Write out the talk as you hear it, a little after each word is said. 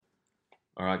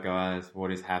All right, guys, what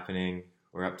is happening?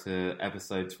 We're up to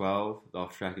episode 12, the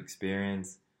off-track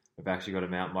experience. We've actually got a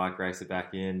mountain bike racer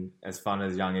back in. As fun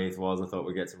as young Heath was, I thought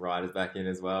we'd get some riders back in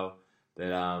as well.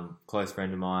 But close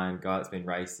friend of mine, guy that's been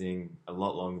racing a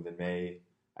lot longer than me.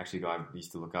 Actually, a guy I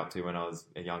used to look up to when I was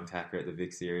a young tacker at the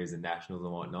Vic Series and Nationals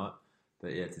and whatnot.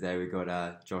 But yeah, today we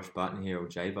got Josh Button here, or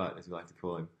J Butt as we like to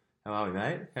call him. How are we,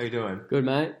 mate? How you doing? Good,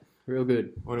 mate. Real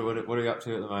good. What are you up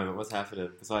to at the moment? What's happening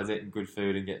besides eating good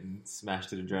food and getting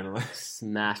smashed at adrenaline?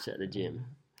 Smashed at the gym.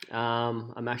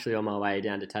 I'm actually on my way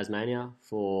down to Tasmania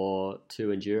for 2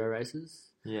 enduro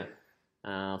races. Yeah.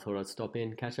 I thought I'd stop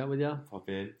in, catch up with you. Pop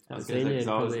in. Haven't seen you in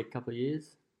probably a couple of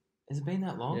years. Has it been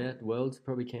that long? Yeah, Worlds,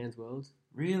 probably Cairns Worlds.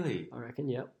 Really? I reckon,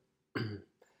 yep.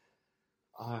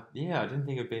 Yeah, I didn't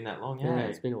think it'd been that long. Yeah,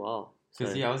 it's been a while.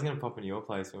 Because I was going to pop into your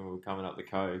place when we were coming up the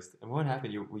coast. And what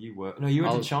happened? You went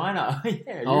to China.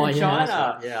 Yeah, you were in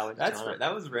China. Right. Yeah, I went to China.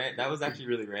 That was actually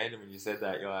really random when you said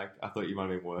that. You're like, I thought you might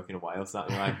have been working away or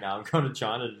something. You're like, no, I'm going to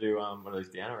China to do one of those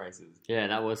downhill races. Yeah,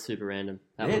 that was super random.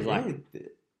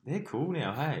 They're cool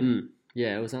now, hey?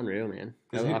 Yeah, it was unreal, man.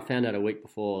 I found out a week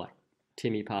before, like,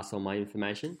 Timmy passed on my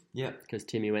information. Yeah. Because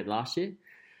Timmy went last year.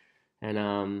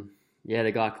 And,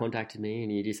 the guy contacted me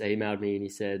and he just emailed me and he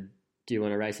said, do you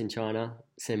want to race in China?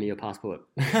 Send me your passport.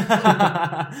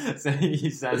 So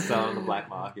you started selling on the black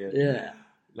market. Yeah.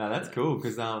 No, that's cool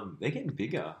because they're getting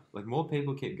bigger. Like, more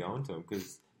people keep going to them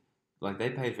because, like, they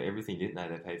paid for everything, didn't they?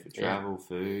 They paid for travel,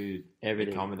 food,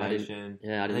 everything, accommodation.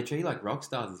 And they treat you like rock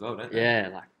stars as well, don't they? Yeah,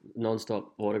 like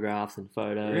non-stop autographs and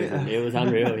photos. Really? And it was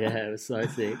unreal. Yeah, it was so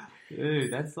sick.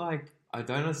 Dude, that's like, I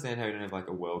don't understand how we don't have like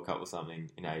a World Cup or something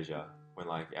in Asia when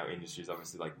like our industry is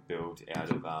obviously like built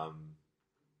out of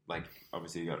like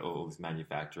obviously you got all this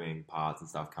manufacturing parts and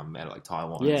stuff coming out of like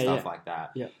Taiwan and stuff like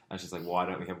that. Yeah. And it's just like, why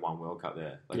don't we have one World Cup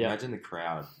there? Like imagine the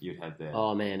crowd you'd have there.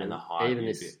 Oh man, and the hype. Even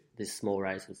this small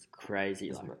race was crazy.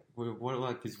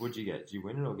 Because what'd you get? Did you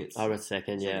win it or get? I got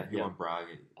second. Yeah. Who won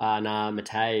Braga?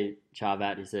 Matej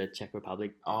Charvat is a Czech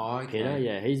Republic. Oh, okay. Hitter.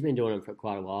 Yeah, he's been doing it for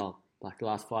quite a while. Like the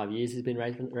last 5 years, he's been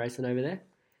racing over there.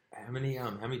 How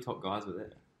many top guys were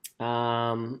there?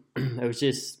 It was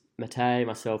just Matej,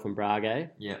 myself, and Brage.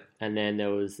 Yeah. And then there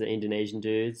was the Indonesian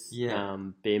dudes. Yeah.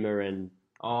 Beamer and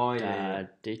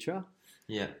Dietra.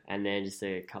 Yeah. And then just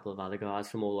a couple of other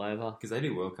guys from all over. Because they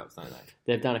do World Cups, don't they?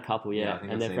 They've done a couple, yeah.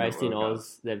 And they've raced in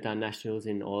Oz. They've done nationals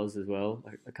in Oz as well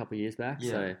a couple of years back.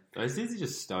 Yeah. So those dudes are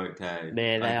just stoked, hey?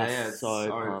 Man, they are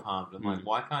so pumped. I'm like,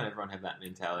 why can't everyone have that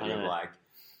mentality of like,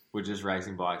 we're just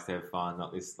racing bikes to have fun,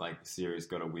 not this like serious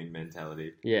got to win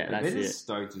mentality. Yeah, like, they're just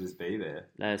stoked to just be there.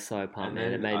 They're so pumped,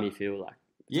 man. It made me feel like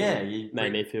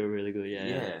made me feel really good.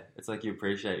 Yeah. It's like you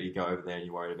appreciate it. You go over there and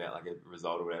you're worried about like a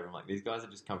result or whatever. I'm like, these guys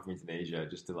have just come from Indonesia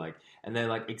just to like, and they're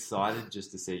like excited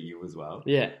just to see you as well.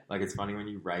 Yeah, like it's funny when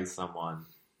you race someone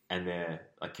and they're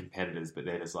like competitors, but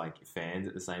they're just like fans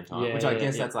at the same time. Which I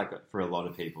guess that's like for a lot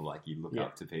of people, like you look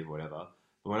up to people, whatever.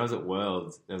 But when I was at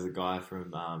Worlds, there was a guy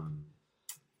from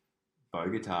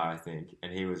Bogota, I think,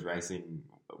 and he was racing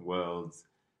Worlds,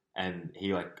 and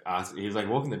he was like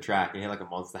walking the track, and he had like a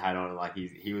Monster hat on, and like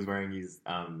he was wearing his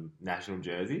national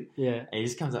jersey, and he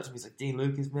just comes up to me, he's like, Dean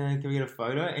Lucas, man, can we get a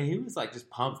photo? And he was like just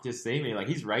pumped to see me, like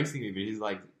he's racing me, but he's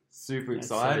like super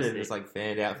excited and just like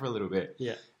fanned out for a little bit,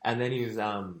 and then he was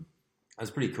it was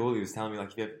pretty cool. He was telling me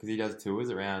like because he does tours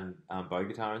around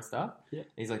Bogota and stuff. Yeah. And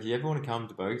he's like, if you ever want to come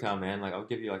to Bogota, man, like I'll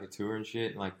give you like a tour and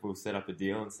shit, and like we'll set up a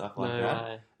deal and stuff like that.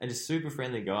 Right. And just super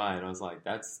friendly guy. And I was like,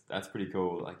 that's pretty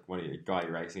cool. Like when a guy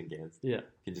you're racing against, can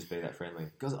just be that friendly.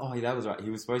 Because that was right. He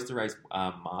was supposed to race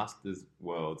Masters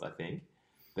Worlds, I think,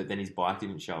 but then his bike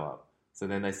didn't show up. So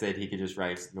then they said he could just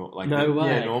race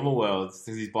normal Worlds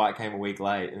because his bike came a week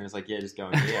late, and it's like, just go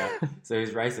in here. So he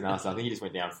was racing us. I think he just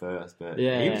went down first, but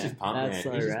he was just pumped, man.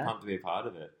 So he was just pumped to be a part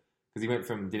of it because he went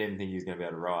from didn't even think he was going to be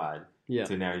able to ride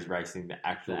to now he's racing the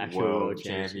actual World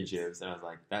Championships, and I was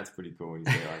like, that's pretty cool when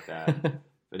you say it like that.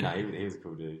 But no, he was a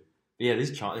cool dude. But yeah,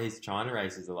 these China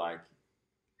races are like,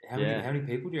 how many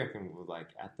people do you reckon were like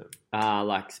at them?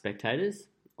 Like spectators.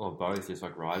 Or both, just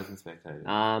like riders and spectators.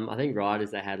 I think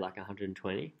riders, they had like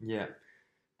 120. Yeah.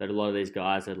 But a lot of these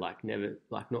guys had like never,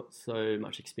 like not so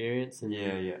much experience and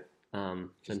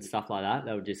and stuff like that.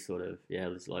 They were just sort of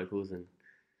just locals and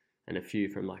a few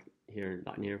from like here and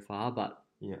like near and far. But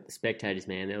the spectators,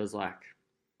 man, there was like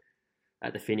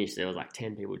at the finish there was like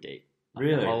 10 people deep. Like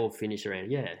really? The whole finish around.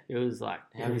 Yeah, it was like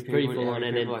it was pretty full on.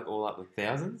 And then like all up with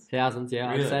thousands. Thousands, yeah.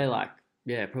 Really? I'd say like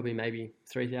probably maybe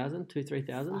 3,000,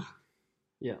 3,000.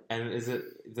 Yeah. And is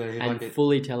it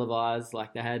fully televised?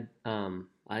 Like they had,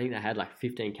 I think they had like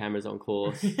 15 cameras on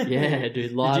course. Yeah,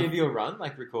 dude. Live. Did you have your run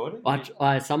like recorded?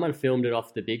 Someone filmed it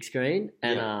off the big screen,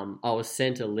 and I was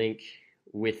sent a link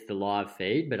with the live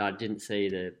feed, but I didn't see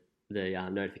the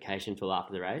notification until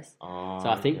after the race. Oh, so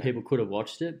I think people could have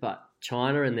watched it, but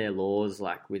China and their laws,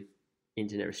 like with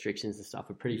internet restrictions and stuff,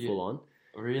 are pretty full on.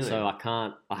 Really? So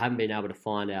I haven't been able to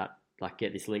find out, like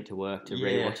get this link to work to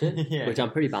rewatch it, which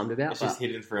I'm pretty bummed about. It's just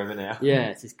hidden forever now. Yeah,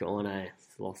 it's just gone,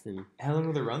 It's lost in. How long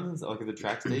were the runs? Like, are the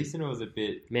tracks decent or was it a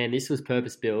bit? Man, this was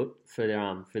purpose built for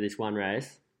this one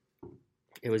race.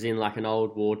 It was in like an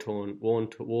old war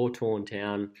torn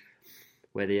town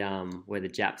where the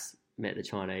Japs met the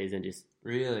Chinese and just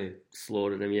really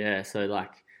slaughtered them. Yeah, so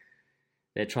like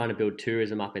they're trying to build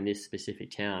tourism up in this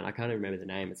specific town. I can't even remember the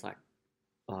name. It's like,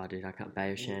 oh dude, I can't.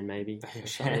 Bay of Shan maybe. Bay of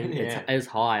Shan, yeah. It was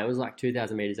high. It was like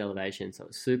 2,000 meters elevation, so it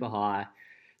was super high.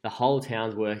 The whole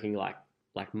town's working like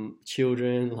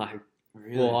children, like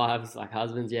wives, like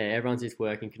husbands. Yeah, everyone's just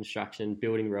working construction,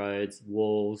 building roads,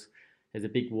 walls. There's a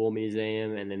big war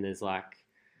museum, and then there's like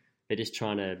they're just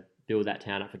trying to build that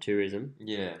town up for tourism.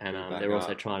 Yeah, and they're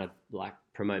also trying to like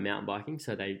promote mountain biking.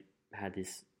 So they had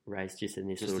this race just in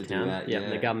this little town.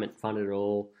 And the government funded it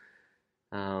all.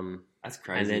 That's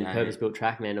crazy. And then purpose-built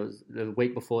track, man. It was the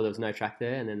week before there was no track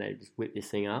there, and then they just whipped this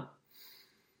thing up.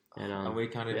 And we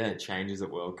kind of get changes at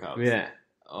World Cups. Yeah.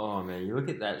 Oh man, you look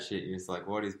at that shit, and it's like,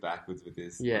 what is backwards with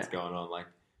this? Yeah. What's going on? Like,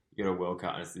 you go to World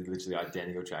Cup, and it's literally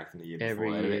identical track from the year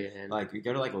before. Every year. Like, you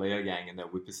go to like Leo Gang, and they're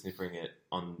whippersnippering it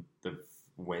on the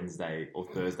Wednesday or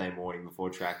Thursday morning before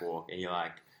track walk, and you're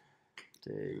like,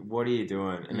 dude, what are you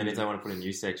doing? And then if they want to put a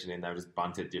new section in, they'll just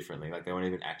bunt it differently. Like, they won't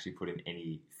even actually put in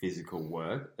any physical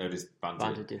work. They'll just bunt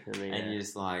it differently. And you're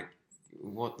just like,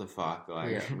 what the fuck?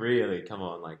 Like, really? Come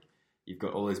on. Like, you've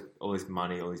got all this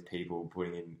money, all these people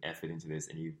putting in effort into this,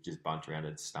 and you just bunt around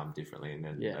and stump differently, and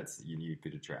then that's your new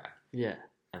bit of track. Yeah.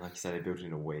 And like you say, they built it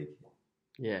in a week.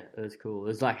 Yeah, it was cool.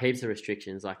 There's like heaps of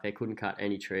restrictions. Like, they couldn't cut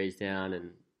any trees down,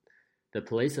 and the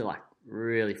police are like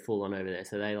really full on over there.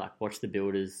 So they like watch the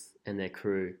builders and their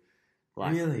crew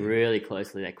like really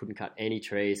closely. They couldn't cut any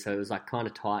trees, so it was like kind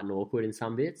of tight and awkward in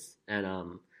some bits.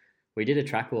 And we did a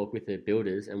track walk with the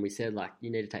builders, and we said like, you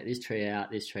need to take this tree out,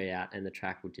 and the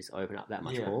track would just open up that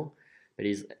much more. But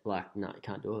he's like, no, you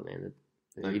can't do it, man.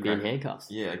 You'd be in handcuffs.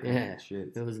 Yeah,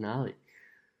 shit. It was gnarly.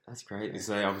 That's great.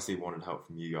 So they obviously wanted help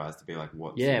from you guys to be like,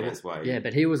 what's the best way? Yeah,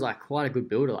 but he was like quite a good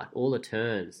builder. Like, all the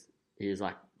turns, he was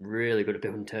like really good at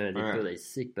building turns. He built these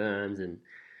sick berms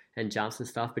and jumps and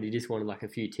stuff, but he just wanted like a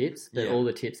few tips. But all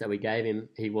the tips that we gave him,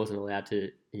 he wasn't allowed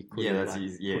to. He couldn't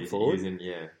put forward.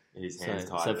 His hands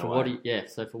tied.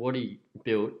 So for what he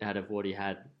built out of what he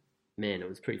had, man, it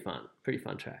was pretty fun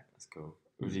track. That's cool.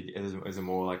 Was it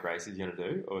more like races you're gonna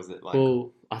do, or was it like?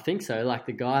 Well, I think so. Like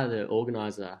the guy, the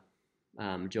organizer,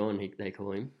 John, they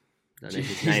call him. I don't know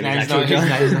if his name is actually John.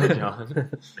 His name's not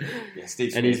John. Yeah,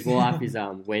 Steve Smith. And his wife is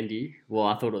Wendy. Well,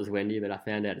 I thought it was Wendy, but I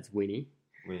found out it's Winnie.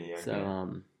 Winnie, okay.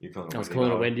 So I was calling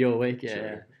her Wendy all week. Yeah,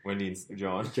 sure. Wendy and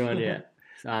John. John,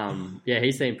 yeah.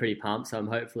 He seemed pretty pumped. So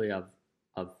hopefully I've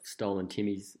stolen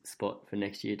Timmy's spot for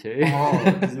next year too.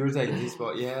 Oh, because you were taking his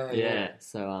spot, yeah.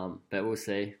 So, but we'll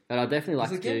see. But I'd definitely like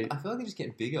to do. I feel like they're just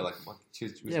getting bigger. Like look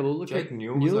Jake at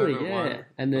Newell was over one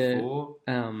and before.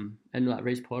 And like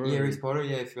Reece Potter. Yeah, Reece Potter.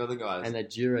 Yeah, a few other guys. And the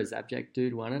Jura Zabjak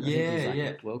dude won it. I think he's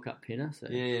like a World Cup pinner. So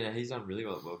he's done really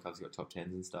well at World Cups. He's got top 10s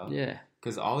and stuff. Yeah.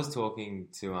 Because I was talking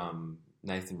to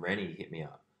Nathan Rennie, hit me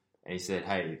up. And he said,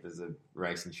 hey, there's a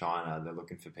race in China. They're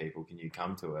looking for people. Can you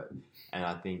come to it? And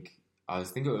I think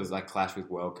it was like clash with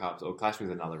World Cups or clash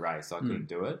with another race, so I couldn't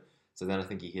do it. So then I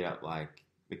think he hit up like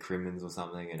the Crimmins or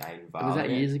something and Aiden Varley. Was that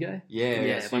years ago? Yeah,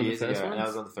 a few years ago. And I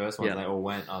was on the first one. They all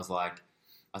went. I was like,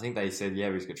 I think they said, we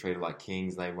just got treated like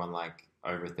kings. They won like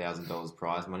over $1,000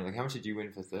 prize money. Like, how much did you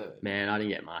win for third? Man, I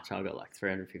didn't get much. I got like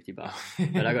 $350,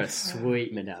 but I got a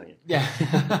sweet medallion. Yeah,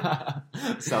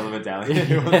 sell the medallion.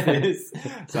 Who wants this?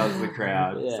 Sells the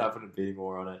crowd. Start putting a bit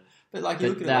more on it. But like, you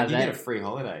look at it, you get a free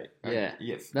holiday. Right?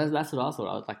 Yeah, that's what I thought.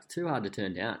 I was like, too hard to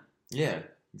turn down. Yeah,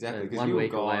 exactly. 1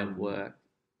 week away of work.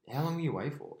 How long were you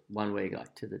away for? 1 week,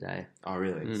 like to the day. Oh,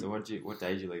 really? So what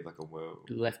day did you leave? Like a world?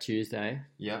 Left Tuesday.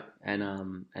 Yeah.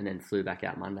 And then flew back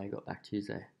out Monday. Got back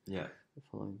Tuesday. Yeah. The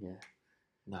following,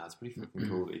 No, it's pretty fucking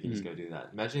cool that you can just go do that.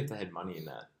 Imagine if they had money in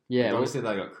that. Yeah. Like, obviously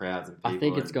they got crowds and people. I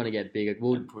think it's going to get bigger.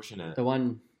 Well, and pushing it.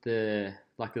 The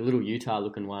little Utah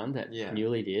looking one that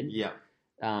Newley did. Yeah.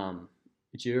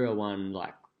 Jura won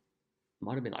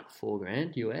might have been like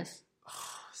 $4,000 US.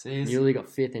 See, you only got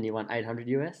 5th and you won 800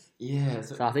 US. Yeah.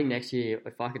 So I think next year,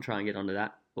 if I could try and get onto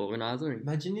that organizer and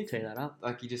imagine if tear that up.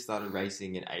 Like you just started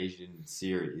racing an Asian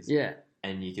series. Yeah.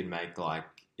 And you can make like,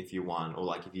 if you won, or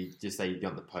like if you just say you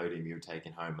got on the podium, you were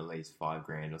taking home at least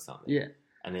 $5,000 or something. Yeah.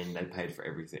 And then they paid for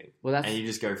everything. Well, and you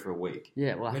just go for a week.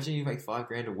 Yeah. Well, imagine you make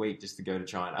 $5,000 a week just to go to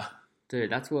China. Dude,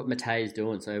 that's what Matej's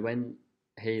doing. So when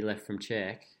he left from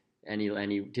Czech and he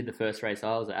did the first race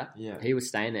I was at, he was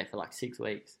staying there for like 6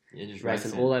 weeks. Yeah, just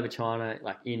racing all over China,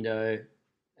 like Indo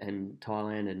and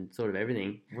Thailand and sort of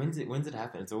everything. When's it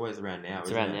happen? It's always around now.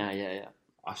 It's around now, yeah.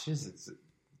 I should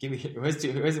give me. Where's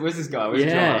this guy? Where's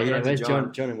John? Where's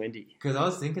John and Wendy? Because I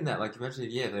was thinking that, like, imagine,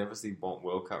 they obviously want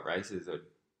World Cup races that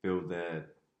build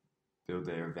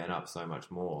their event up so much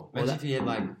more. Imagine if you had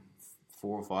like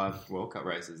 4 or 5 World Cup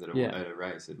races at a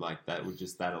race,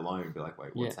 that alone would be like,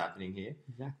 wait, what's happening here?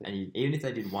 Exactly. And even if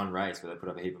they did one race where they put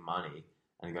up a heap of money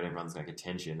and got everyone's like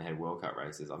attention, they had World Cup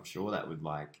races, I'm sure that would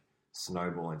like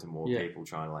snowball into more people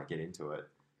trying to like get into it.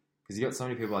 Because you got so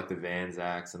many people like the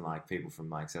Vanzacks and like people from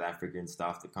like South Africa and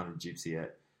stuff that kind of gypsy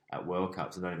at World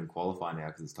Cups and don't even qualify now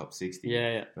because it's top 60.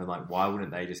 Yeah. But like, why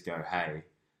wouldn't they just go, hey,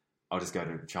 I'll just go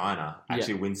to China,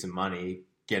 actually win some money,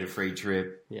 get a free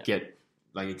trip, get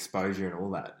like exposure and all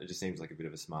that. It just seems like a bit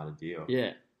of a smarter deal.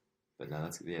 Yeah. But no,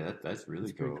 that's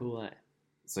really cool. Pretty cool, eh?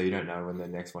 So you don't know when the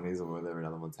next one is or whether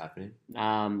another one's happening?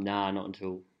 Nah, not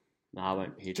until... I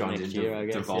won't hear till next year, I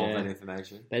guess. Devolve that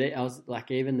information. But I was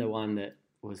like, even the one that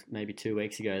was maybe 2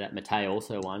 weeks ago that Matej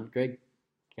also won, Greg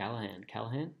Callahan?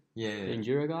 Yeah. The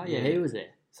enduro guy? Yeah, he was there.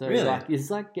 So really? it's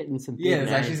like getting some big there's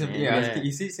names, actually some...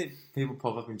 You see people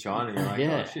pop up in China and you're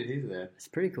like, oh shit, he's there. It's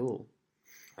pretty cool.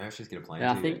 I actually get a plane.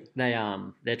 I think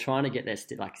they're trying to get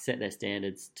set their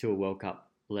standards to a World Cup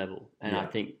level, and I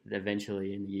think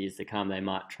eventually in the years to come they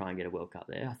might try and get a World Cup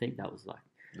there. I think that was like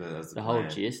the whole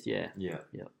gist. Yeah.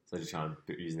 So just trying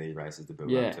to use these races to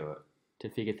build up to it, to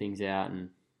figure things out and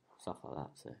stuff like that.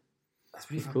 So that's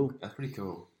pretty cool. That's pretty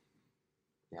cool.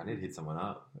 Yeah, I need to hit someone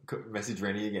up. Message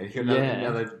Rennie again.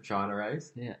 Another China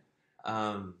race. Yeah.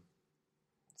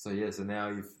 So now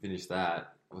you've finished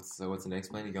that. What's the next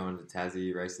plan? You're going to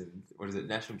Tassie racing. What is it?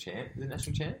 National champ? Is it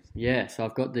national champs? Yeah. So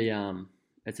I've got the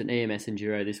it's an EMS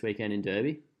enduro this weekend in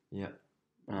Derby. Yeah.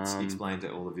 Explain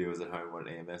to all the viewers at home what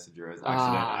an EMS enduro is.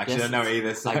 I actually don't know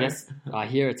either. So. I guess I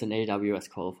hear it's an EWS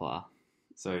qualifier.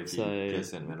 So if you get a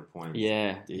certain amount of points, do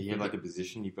you have like a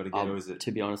position you've got to get, or is it?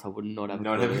 To be honest, I would not have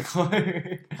a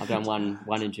clue. I've done one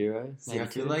enduro. See, I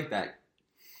feel like that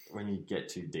when you get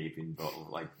too deep involved,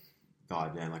 like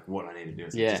dive down, like what I need to do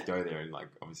is just go there and like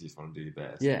obviously you just want to do your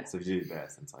best. Yeah. So if you do your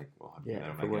best, it's like, well,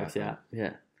 that'll make it works happen. out.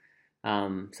 Yeah.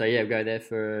 So we go there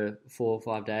for 4 or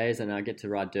 5 days, and I get to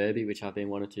ride Derby, which I've been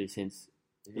wanting to since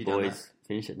the boys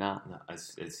finished it. No,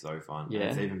 it's so fun. Yeah. And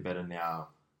it's even better now.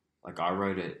 Like I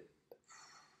rode it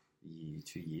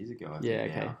 2 years ago, I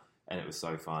think now, and it was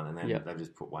so fun. And then they've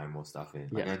just put way more stuff in.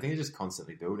 Like I think it's just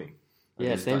constantly building.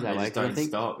 It seems that way. Because I think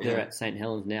stop. They're at St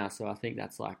Helens now, so I think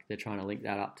that's like they're trying to link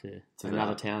that up to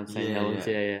another town, St Helens.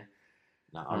 Yeah.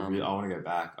 No, I want to go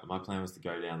back. My plan was to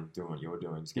go down doing what you're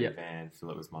doing, just get a van,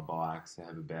 fill it with my bikes,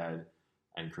 have a bed,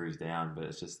 and cruise down. But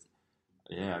it's just,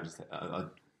 I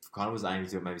kind of was aiming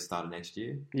to maybe start it next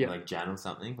year, like Jan or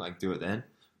something. Like do it then,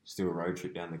 just do a road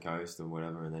trip down the coast or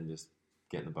whatever, and then just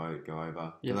get in the boat, go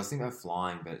over. Because I think they're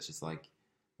flying, but it's just like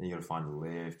then you got to find a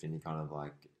lift, and you kind of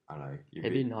like I don't know.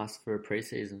 It'd be nice for a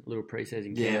little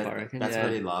pre-season camp. I reckon. That's what I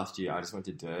did last year. I just went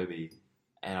to Derby.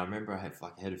 And I remember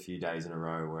I had a few days in a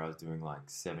row where I was doing like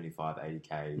 75, 80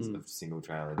 Ks of single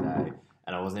trail a day.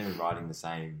 And I wasn't even riding the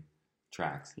same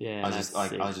tracks. Yeah. I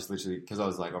was just literally, because I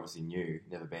was like obviously new,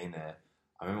 never been there.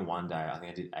 I remember one day, I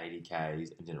think I did 80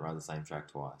 Ks and didn't ride the same track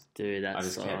twice. Dude, that's I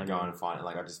just kept going and find it.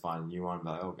 Like I just find a new one.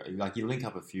 Like you link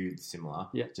up a few similar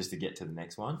just to get to the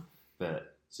next one.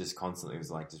 But just constantly was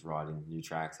like just riding new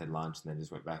tracks, had lunch and then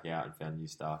just went back out and found new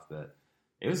stuff. But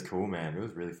it was cool, man. It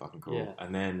was really fucking cool. Yeah.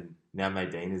 And then now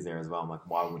Maydeen is there as well. I'm like,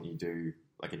 why wouldn't you do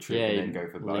like a trip and then go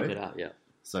for both? Link it up,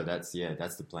 So that's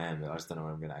the plan, but I just don't know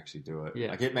when I'm going to actually do it.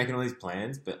 Yeah. I keep making all these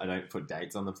plans, but I don't put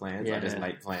dates on the plans. I just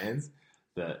make plans.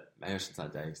 But maybe I should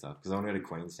start dating stuff because I want to go to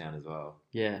Queenstown as well.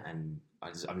 Yeah. And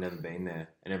I've never been there.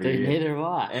 And neither have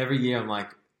I. Every year I'm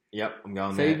like, yep, I'm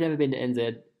going there. there. So you've never been to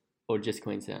NZ? Or just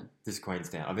Queenstown? Just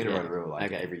Queenstown. I've been to Rotorua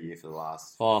every year for the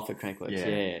last... Oh, for Crankworks,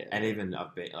 yeah. And even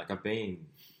I've been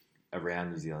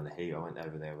around New Zealand a heap. I went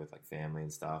over there with like family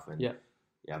and stuff. And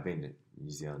I've been to New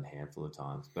Zealand a handful of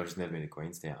times, but I've just never been to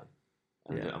Queenstown.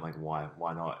 And I'm like, why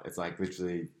not? It's like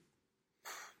literally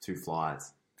 2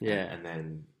 flights. Yeah. And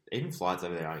then even flights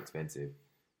over there aren't expensive.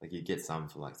 Like you get some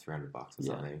for like $300 or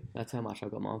something. That's how much I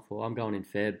got mine for. I'm going in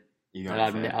Feb. You But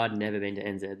I'd never been to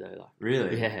NZ though. Like,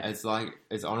 really? Yeah.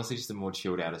 It's honestly just a more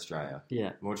chilled out Australia.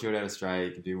 Yeah. More chilled out Australia.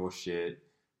 You can do more shit.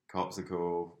 Cops are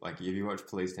cool. Like, have you watched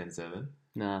Police 10-7?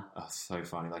 Nah. Oh, so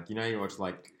funny. Like, you watch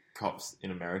like Cops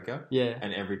in America. Yeah.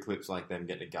 And every clip's like them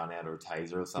getting a gun out or a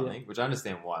taser or something, which I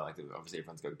understand why. Like, obviously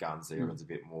everyone's got guns, so everyone's a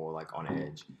bit more like on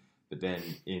edge. But then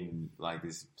in like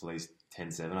this Police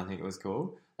 10-7, I think it was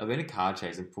called, they'll be in a car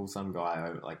chase and pull some guy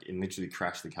over, like, and literally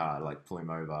crash the car, like pull him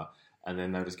over. And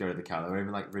then they'll just go to the car. They don't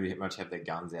even like really much have their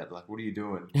guns out. They're like, "What are you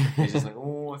doing?" And he's just like,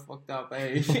 "Oh, I fucked up,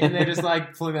 eh?" And they're just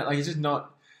like pulling out. Like, it's just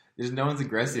not. There's no one's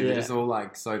aggressive. They're just all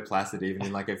like so placid, even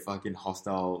in like a fucking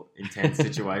hostile, intense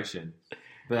situation.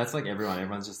 But that's like everyone.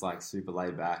 Everyone's just like super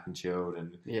laid back and chilled,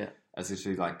 and it's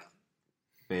literally like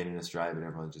being in Australia, but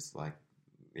everyone's just like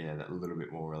that a little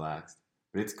bit more relaxed.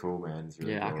 But it's cool, man. It's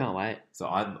really cool. I can't wait. So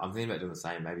I'm thinking about doing the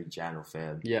same, maybe Jan or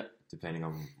Feb. Yeah. Depending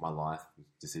on my life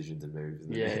decisions and moves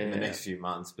in the next few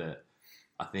months. But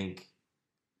I think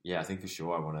for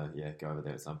sure I want to go over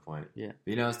there at some point. Yeah.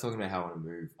 But I was talking about how I want to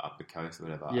move up the coast or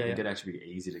whatever. I think it'd actually be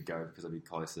easy to go because I'd be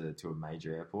closer to a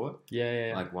major airport.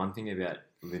 Yeah. Like, one thing about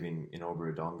living in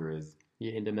Albury-Wodonga is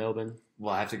into Melbourne.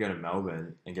 Well, I have to go to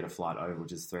Melbourne and get a flight over,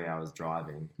 which is 3 hours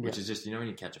driving, which is just, when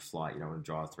you catch a flight, you don't want to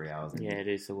drive 3 hours. Yeah, it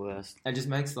is the worst. It just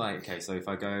makes so if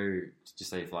I go, just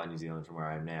say you fly to New Zealand from where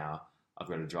I am now, I've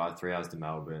got to drive 3 hours to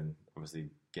Melbourne, obviously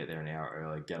get there an hour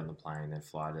early, get on the plane, then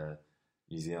fly to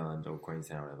New Zealand or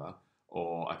Queensland or whatever.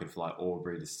 Or I could fly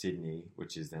Albury to Sydney,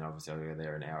 which is then obviously I'll go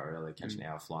there an hour early, catch an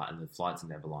hour flight, and the flights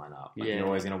never line up. You're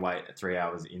always going to wait 3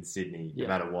 hours in Sydney, no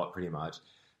matter what, pretty much.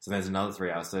 So there's another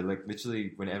 3 hours. So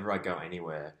literally whenever I go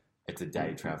anywhere, it's a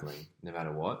day travelling, no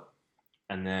matter what.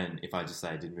 And then if I just say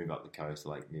I did move up the coast,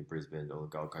 like near Brisbane or the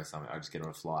Gold Coast somewhere, I just get on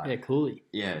a flight. Yeah, coolly.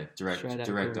 Yeah, direct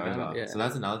over. Yeah. So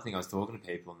that's another thing. I was talking to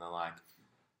people and they're like,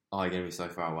 "Oh, you're going to be so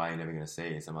far away, you're never going to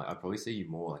see us." I'm like, "I'd probably see you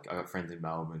more." Like, I got friends in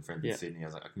Melbourne, friends in Sydney. I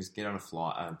was like, I can just get on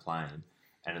a plane,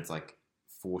 and it's like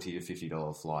 $40 to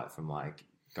 $50 flight from like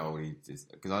Goldie.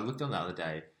 Because I looked on the other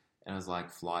day, and it was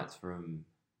like flights from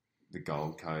the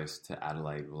Gold Coast to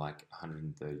Adelaide were like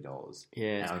 $130. Yeah,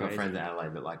 and I've got friends in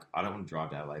Adelaide, but like I don't want to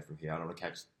drive to Adelaide from here. I don't want to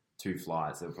catch 2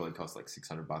 flights. It'll probably cost like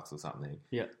 $600 or something.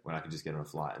 Yeah. When I could just get on a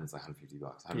flight and it's like $150,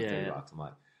 $130. I'm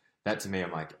like, that to me,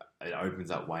 I'm like, it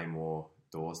opens up way more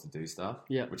doors to do stuff.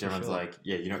 Yeah. Which everyone's like,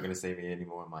 yeah, you're not going to see me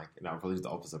anymore. I'm like, no, probably just the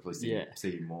opposite. I'll probably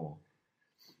see you more.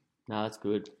 No, that's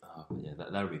good. Oh, but yeah,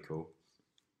 that'll be cool.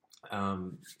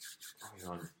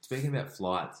 Speaking about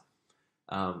flights,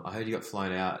 I heard you got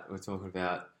flown out. We're talking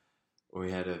about we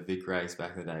had a Vic race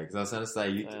back in the day. Because I was going to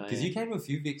say, because you came to a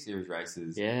few Vic Series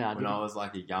races when I was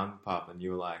like a young pup and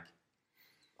you were like,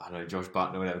 I don't know, Josh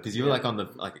Button or whatever. Because you were like on the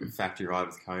factory ride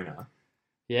with Kona.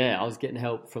 Yeah, I was getting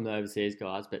help from the overseas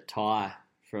guys, but Ty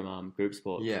from Group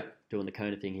Sport doing the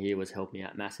Kona thing here was helping me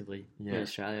out massively in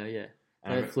Australia,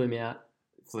 They flew me out.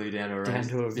 Flew you down to a race. Down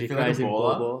to a Vic race in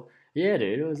Ball. Yeah,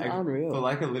 dude, it was unreal. For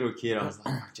like a little kid, I was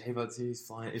like, oh, J-Bud's here,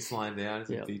 he's flying down, it's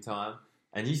a big time.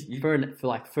 And you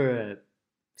for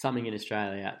something in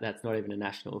Australia that's not even a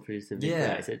national, for just a big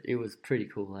race, it was pretty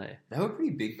cool, eh? They were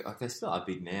pretty big, like they still are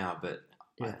big now, but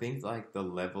I think like the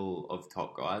level of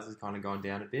top guys has kind of gone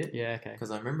down a bit. Yeah, okay.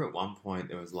 Because I remember at one point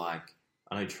there was like,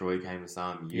 I know Troy came to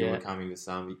some, you were coming to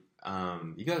some.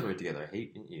 You guys were together a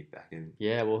heap, didn't you, back in?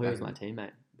 Yeah, well, who was my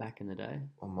teammate back in the day?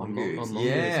 On Mongoose.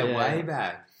 Way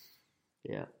back.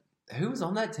 Yeah. Who was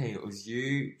on that team? It was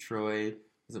you, Troy.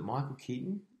 Was it Michael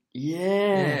Keaton?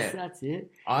 Yes, that's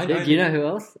it. Do you know who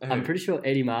else? I'm pretty sure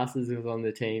Eddie Masters was on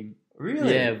the team.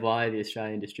 Really? Yeah, via the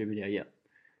Australian distributor. Yeah.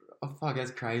 Oh fuck,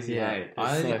 that's crazy. Yeah,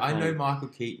 I know Michael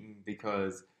Keaton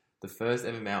because the first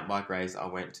ever mountain bike race I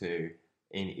went to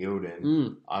in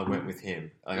Eildon, I went with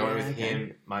him. I went with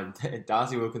him. My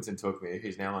Darcy Wilkinson took me,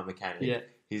 who's now my mechanic. Yeah.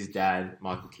 His dad,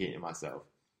 Michael Keaton, and myself.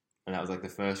 And that was like the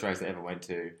first race I ever went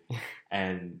to.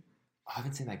 And I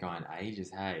haven't seen that guy in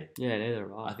ages, hey? Yeah, neither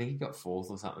have I. I think he got 4th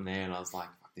or something there. And I was like,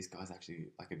 fuck, this guy's actually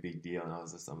like a big deal. And I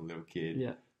was just some little kid.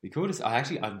 Yeah. Be cool to see.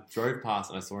 I drove past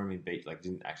and I saw him in beach. Like,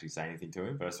 didn't actually say anything to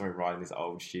him, but I saw him riding this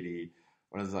old shitty,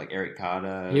 what was it, like Eric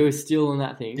Carter. He was still on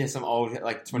that thing. Yeah, some old,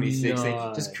 like 26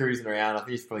 thing, just cruising around. I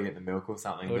think he's probably getting the milk or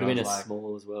something. It would have been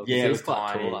small as well. Yeah, it was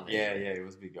quite tall, I think. Yeah, he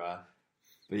was a big guy.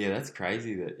 But yeah, that's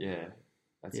crazy that,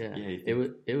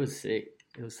 it was sick.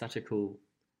 It was such a cool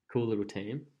little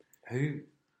team. And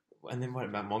then what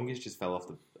about Mongoose just fell off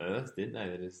the earth, didn't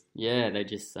they? They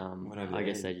just I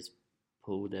guess they just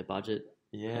pulled their budget.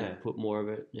 Yeah. And put more of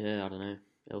it, I don't know,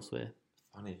 elsewhere.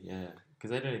 Funny, yeah.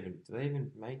 Because do they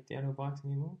even make downhill bikes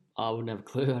anymore? I wouldn't have a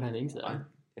clue. I don't think so.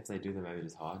 If they do, they maybe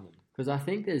just hide them. Because I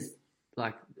think there's,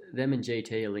 them and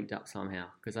GT are linked up somehow.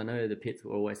 Because I know the pits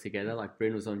were always together. Like,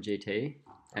 Bryn was on GT.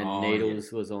 and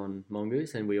Needles was on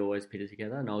Mongoose, and we always pitted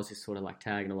together, and I was just sort of like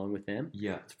tagging along with them.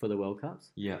 Yeah. For the World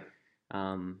Cups. Yeah.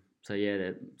 So yeah,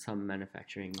 some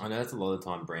manufacturing. I know that's a lot of the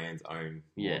time brands own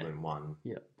more than one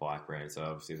bike brand, so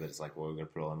obviously they're just like, well, we're going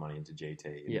to put all our money into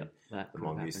GT. And the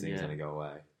Mongoose thing's going to go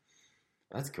away.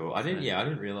 That's cool. I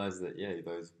didn't realize that. Yeah,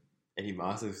 those Eddie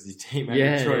Masters was your teammate.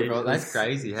 Yeah, Troy, that's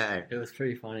crazy. Hey, it was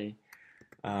pretty funny.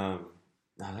 No,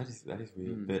 that is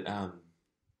weird. But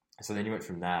so then you went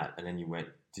from that, and then you went.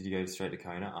 Did you go straight to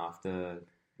Kona after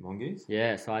Mongoose?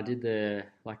 Yeah, so I did the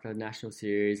national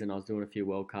series, and I was doing a few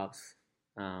World Cups.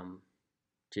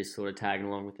 Just sort of tagging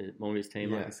along with the Mongoose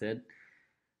team, like I said,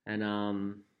 and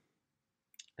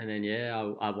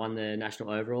then I won the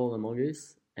national overall in the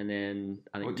Mongoose, and then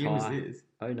I think what year was this?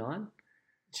 09.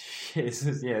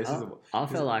 I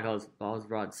felt like I was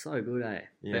riding so good,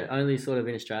 but only sort of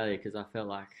in Australia because I felt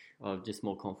like I was just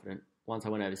more confident. Once I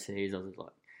went overseas, I was like,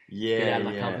 get out of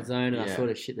my comfort zone, and I sort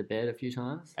of shit the bed a few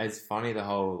times. It's funny, the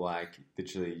whole, like,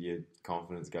 literally your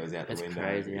confidence goes out the window.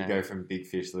 Crazy, you go from big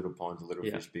fish, little pond to little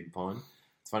fish, big pond.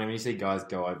 It's funny when you see guys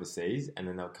go overseas and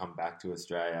then they'll come back to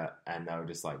Australia and they'll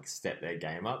just, like, step their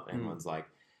game up.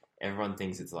 Everyone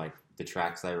thinks it's, like, the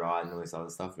tracks they ride and all this other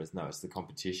stuff, but it's the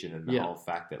competition and the whole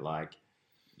fact that, like,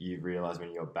 you realise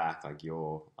when you're back, like,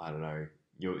 you're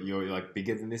like,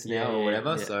 bigger than this now or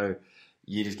whatever, so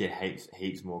you just get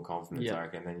heaps more confidence, I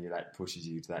reckon, and then that pushes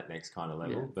you to that next kind of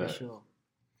level. But for sure.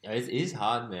 It is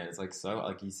hard, man. It's like, so,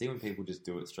 like, you see when people just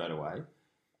do it straight away,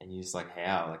 and you're just like,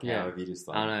 how? Like, how have you just,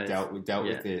 like, dealt with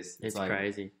this? It's like,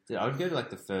 crazy. Dude, I would go to,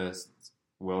 like, the first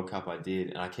World Cup I did,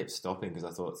 and I kept stopping because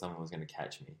I thought someone was going to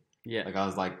catch me. Yeah. Like, I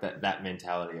was like, that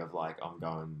mentality of, like, I'm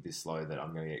going this slow that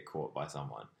I'm going to get caught by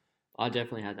someone. I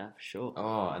definitely had that for sure.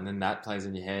 Oh, and then that plays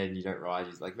in your head, and you don't ride.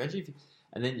 You're like, imagine if you...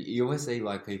 And then you always see,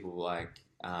 like, people like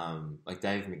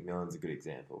Dave McMillan's a good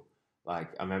example.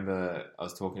 Like, I remember I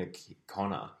was talking to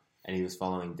Connor, and he was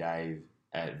following Dave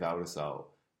at Val di Sole,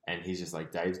 and he's just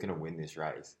like, Dave's going to win this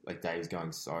race. Like, Dave's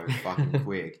going so fucking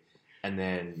quick. And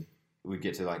then we'd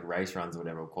get to, like, race runs or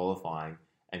whatever, or qualifying,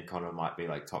 and Connor might be,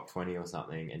 like, top 20 or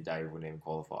something, and Dave wouldn't even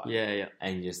qualify. Yeah.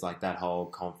 And just, like, that whole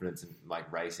confidence and,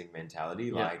 like, racing mentality,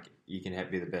 like, you can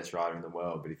be the best rider in the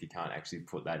world, but if you can't actually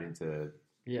put that into...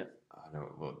 I don't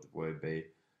know what the word be,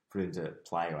 put it into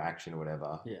play or action or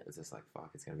whatever. Yeah. It's just like,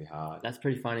 fuck, it's going to be hard. That's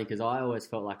pretty funny because I always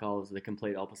felt like I was the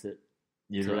complete opposite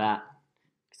that.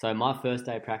 So my first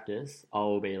day of practice, I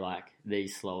will be like the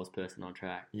slowest person on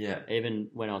track. Yeah. Even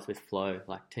when I was with Flo,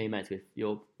 like teammates with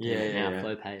your teammate now,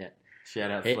 Flo Payet.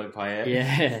 Shout out Flo Payet.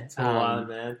 Yeah. Wild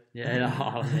man.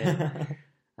 Yeah.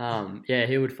 Oh, man.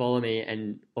 He would follow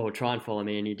me or try and follow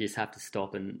me, and he'd just have to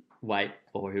stop and wait,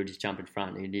 or he would just jump in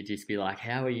front and he'd just be like,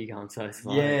 how are you going so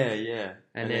slow? Yeah.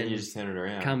 And then you just turn it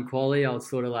around. Come quali, I would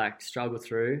sort of like struggle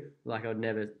through. Like I'd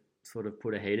never sort of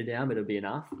put a heater down, but it'd be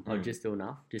enough. I'd just do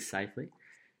enough, just safely.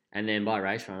 And then by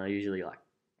race run, I usually like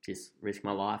just risk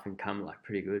my life and come like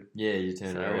pretty good. Yeah, you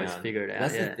turn it around. I always figure it out.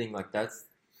 That's the thing, like that's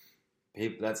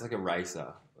like a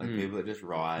racer. Like people that just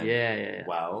ride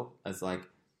well. It's like,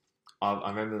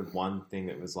 I remember one thing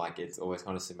that was like, it's always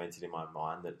kind of cemented in my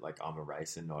mind that like I'm a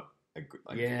racer, not a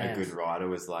good rider.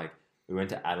 Was like, we went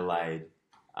to Adelaide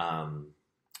to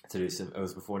do it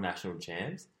was before national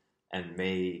champs, and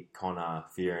me, Connor,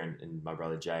 Fear, and my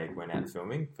brother Jade went out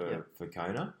filming for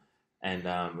Kona, and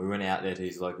we went out there to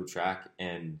his local track,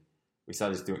 and we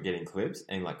started just getting clips,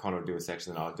 and like Connor would do a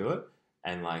section and I'd do it,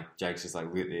 and like Jake's just like,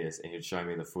 look at this, and he'd show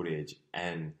me the footage,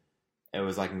 and it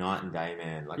was like night and day,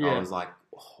 man. Like I was like,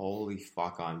 holy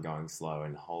fuck, I'm going slow,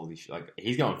 and holy shit, like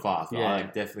he's going fast, but I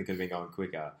like, definitely could have been going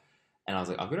quicker. And I was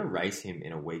like, I'm going to race him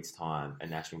in a week's time at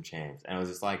national champs. And it was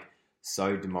just like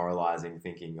so demoralizing,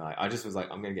 thinking like, I just was like,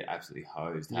 I'm going to get absolutely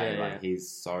hosed. Like he's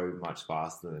so much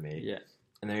faster than me. Yeah.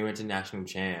 And then we went to national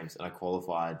champs and I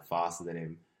qualified faster than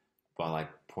him by like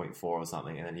 0.4 or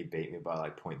something. And then he beat me by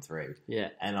like 0.3. Yeah.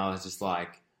 And I was just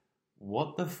like,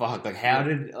 what the fuck? Like how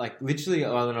did, like literally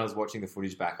when I was watching the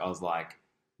footage back, I was like,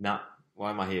 nah,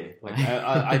 why am I here?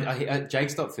 Like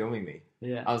Jake stopped filming me.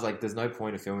 Yeah. I was like, there's no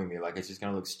point of filming me. Like, it's just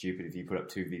going to look stupid if you put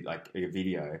up a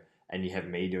video and you have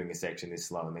me doing a section this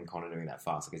slow and then Connor doing that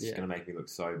fast. Like, it's just going to make me look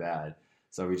so bad.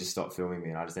 So we just stopped filming me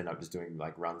and I just ended up just doing,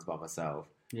 like, runs by myself.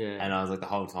 Yeah. And I was like, the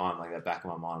whole time, like, the back of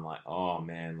my mind, like, oh,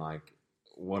 man, like,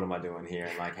 what am I doing here?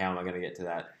 And, like, how am I going to get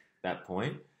to that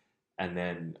point? And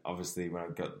then, obviously, when I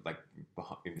got, like,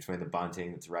 in between the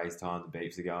bunting, it's race time, the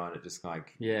beeps are going, it just,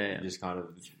 like, you just kind of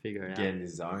figure it get out. in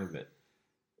this zone. But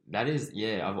that is,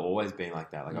 I've always been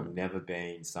like that. Like, I've never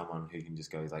been someone who can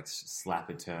just go, like, slap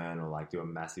a turn or, like, do a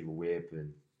massive whip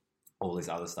and all this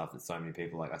other stuff that so many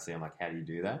people, like, I see, I'm like, how do you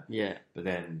do that? Yeah. But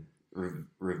then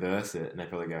reverse it, and they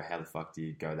probably go, how the fuck do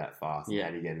you go that fast? And how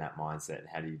do you get in that mindset? And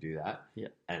how do you do that? Yeah.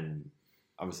 And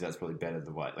obviously that's probably better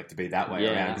the way, like to be that way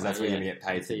around, because that's what you're going to get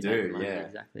paid to do. Yeah,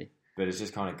 exactly. But it's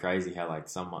just kind of crazy how like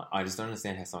I just don't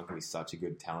understand how someone can be such a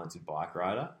good talented bike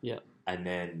rider, and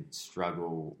then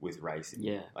struggle with racing.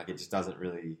 Yeah, like it just doesn't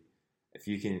really. If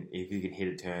you can hit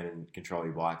a turn and control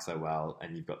your bike so well,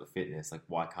 and you've got the fitness, like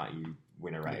why can't you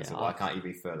win a race? Or why can't you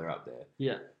be further up there?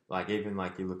 Yeah, like even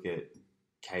like you look at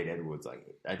Cade Edwards, like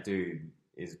that dude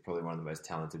is probably one of the most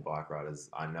talented bike riders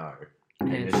I know.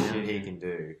 And the shit he can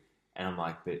do. And I'm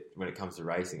like, but when it comes to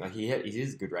racing, like he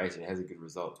is a good racer, he has a good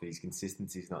result, but his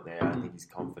consistency's not there. I don't think his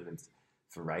confidence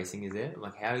for racing is there. I'm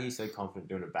like, how are you so confident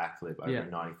doing a backflip over a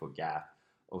 90-foot gap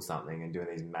or something and doing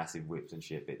these massive whips and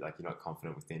shit, but like you're not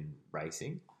confident within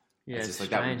racing? Yeah, it's just like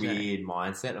strange, that weird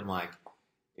mindset. I'm like,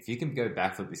 if you can go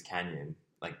backflip this canyon,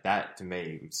 like that to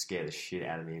me would scare the shit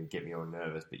out of me and get me all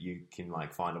nervous, but you can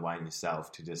like find a way in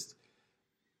yourself to just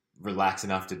relax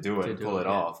enough to do it and pull it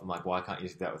off. I'm like, why can't you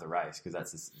do that with a race? Because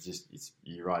that's just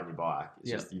you're riding your bike.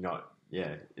 It's just you're not.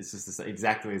 Yeah, it's just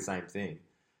exactly the same thing.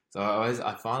 So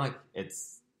I find like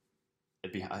it's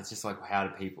just like, how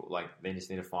do people, like, they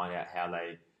just need to find out how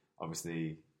they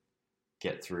obviously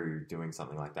get through doing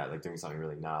something like that, like doing something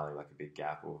really gnarly, like a big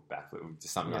gap or backflip or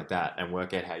just something like that, and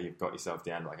work out how you've got yourself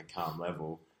down to like a calm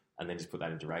level, and then just put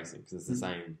that into racing, because it's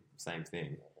the same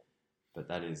thing. But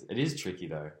it is tricky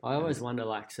though. I always wonder,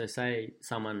 like, so say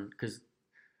someone, because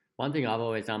one thing I've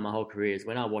always done my whole career is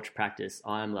when I watch practice,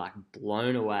 I'm like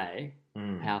blown away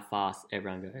how fast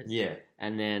everyone goes. Yeah.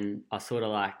 And then I sort of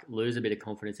like lose a bit of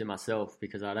confidence in myself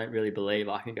because I don't really believe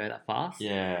I can go that fast.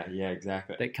 Yeah,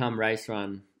 exactly. But come race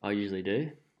run, I usually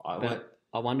do. I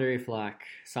wonder if like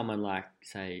someone like,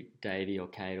 say, Davey or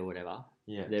Kate or whatever,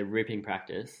 they're ripping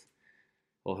practice,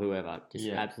 or whoever, just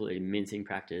absolutely mincing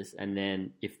practice, and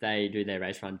then if they do their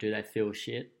race run, do they feel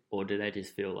shit, or do they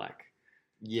just feel like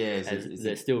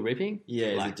they're still ripping?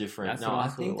 Yeah, like, is it different? No, I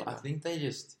think they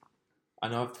just. I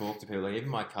know I've talked to people, like even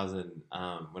my cousin,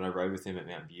 when I rode with him at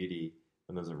Mount Beauty,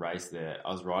 when there was a race there,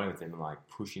 I was riding with him and like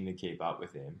pushing to keep up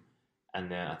with him,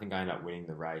 and then I think I ended up winning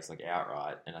the race like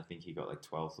outright, and I think he got like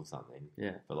 12th or something.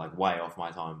 Yeah, but like way off my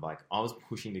time. Like I was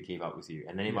pushing to keep up with you,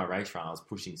 and then in my race run, I was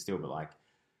pushing still, but like.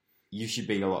 You should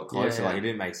be a lot closer. Like it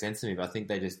didn't make sense to me, but I think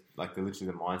they just like literally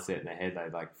the mindset in their head. They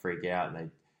like freak out and they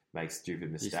make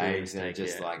stupid mistakes, and it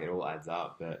just like it all adds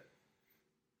up. But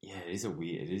yeah, it is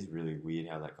really weird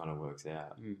how that kind of works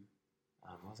out.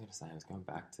 What was I going to say? I was going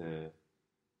back to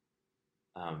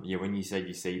when you said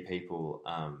you see people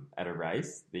at a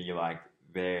race that you're like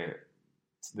they're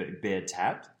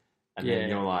tapped, and then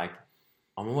you're like.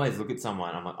 I'm always look at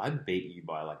someone, I'm like, I beat you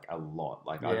by like a lot.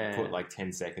 Like I put like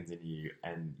 10 seconds into you,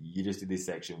 and you just did this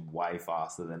section way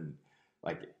faster than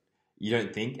like you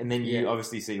don't think. And then you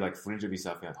obviously see like footage of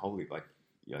yourself and like, holy, like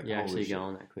you're like, actually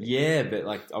going that quick. Yeah, but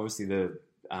like obviously the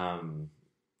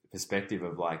perspective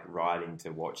of like riding to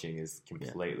watching is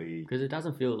completely because it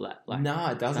doesn't feel that like no,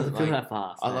 it doesn't feel that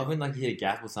fast. I love when like you hit a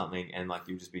gap or something and like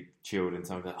you'll just be chilled and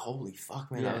someone's like, holy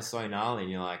fuck, man, that was so gnarly,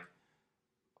 and you're like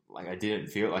I didn't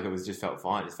feel like it just felt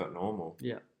fine. It just felt normal.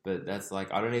 Yeah. But that's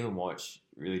like, I don't even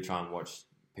try and watch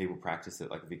people practice at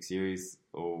like Vic Series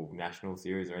or National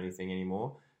Series or anything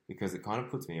anymore, because it kind of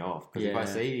puts me off. Because if I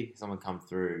see someone come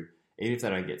through, even if they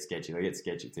don't get sketchy, it's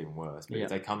even worse. But if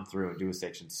they come through and do a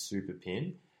section super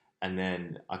pin, and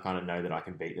then I kind of know that I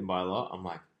can beat them by a lot, I'm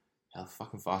like, how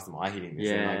fucking fast am I hitting this?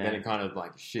 And like, then it kind of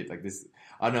like, shit, like this,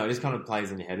 I don't know, it just kind of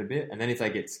plays in your head a bit. And then if they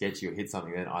get sketchy or hit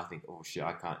something, then I think, oh shit,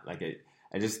 I can't, like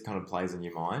it just kind of plays in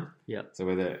your mind. Yeah. So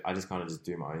whether I just kind of just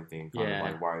do my own thing, kind of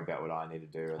like worry about what I need to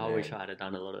do. And I wish I had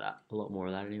done a lot more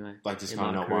of that anyway. Like just kind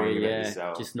of not worrying about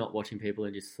yourself. Just not watching people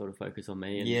and just sort of focus on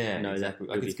me. And know exactly.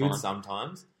 That like it's good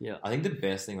sometimes. Yeah. I think the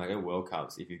best thing, like at World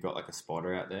Cups, if you've got like a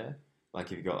spotter out there, like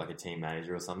if you've got like a team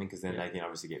manager or something, because then they can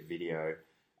obviously get video,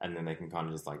 and then they can kind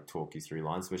of just like talk you through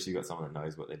lines, especially if you've got someone that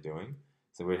knows what they're doing.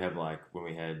 So we'd have like when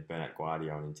we had Bernat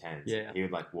Guardia on Intense, he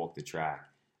would like walk the track.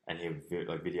 And he would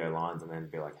like video lines and then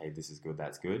be like, hey, this is good,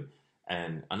 that's good.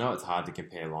 And I know it's hard to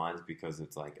compare lines because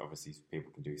it's like, obviously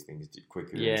people can do things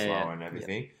quicker and slower and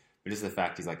everything. But just the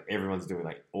fact is like, everyone's doing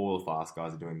like, all the fast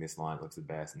guys are doing this line, it looks the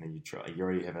best. And then you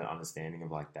already have an understanding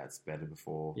of like, that's better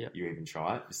before you even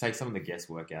try it. Just take some of the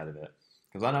guesswork out of it.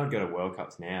 Because I know I'd go to World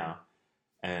Cups now,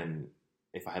 and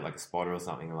if I had like a spotter or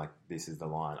something and like, this is the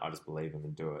line, I just believe them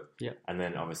and do it. Yeah. And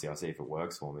then obviously I'll see if it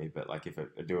works for me. But like if I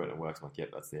do it and it works, I'm like,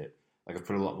 yep, that's it. Like I've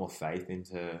put a lot more faith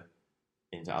into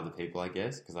other people, I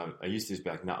guess, because I used to just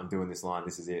be like, no, I'm doing this line,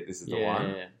 this is it, this is the one.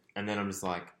 Yeah. And then I'm just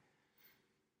like,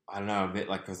 I don't know, a bit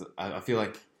like, because I feel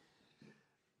like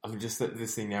I'm just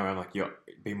this thing now where I'm like,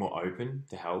 be more open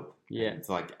to help. Yeah.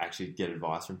 To like actually get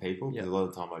advice from people. Because a lot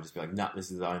of the time I'll just be like, nah,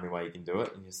 this is the only way you can do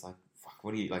it. And you're just like, fuck,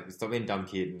 what do you, like, stop being a dumb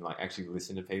kid and like actually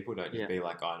listen to people. Don't just be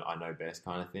like, I know best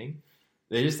kind of thing.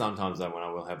 There's just sometimes though when I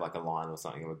will have like a line or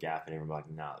something or a gap and everyone's like,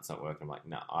 nah, it's not working. I'm like,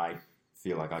 nah, I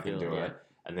feel like I can do it.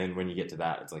 And then when you get to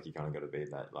that, it's like you kind of got to be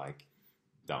that like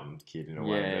dumb kid in a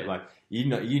way. But like, you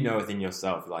know within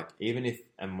yourself, like even if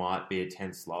it might be a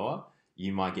tenth slower,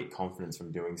 you might get confidence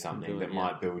from doing something that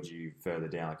might build you further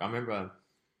down. Like I remember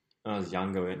when I was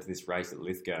younger, we went to this race at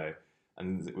Lithgow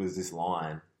and it was this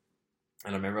line.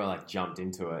 And I remember I like jumped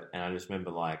into it and I just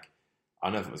remember like, I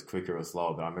don't know if it was quicker or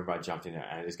slower, but I remember I jumped in it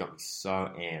and it just got me so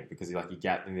amped because you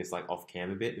gapped in this like off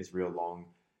camber bit, this real long.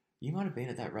 You might have been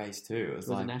at that race too. It was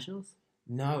like it Nationals?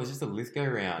 No, it was just a Lithgow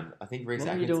round. I think Reece What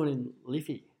Atkins. What were you doing in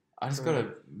Liffey? I just got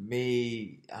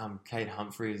Kate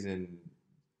Humphreys and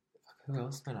who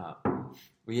else went up?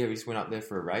 Well, yeah, we just went up there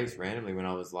for a race randomly when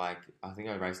I was like, I think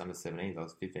I raced under 17s. I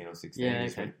was 15 or 16. Yeah,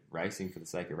 just went racing for the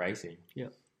sake of racing. Yeah.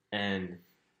 And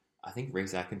I think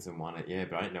Reece Atkinson won it,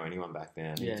 but I didn't know anyone back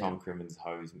then. Tom Crimmins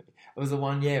hosed me. It was the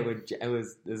one,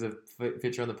 there's a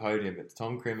picture on the podium. It's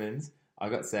Tom Crimmins, I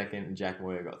got second, and Jack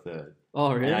Moyer got third.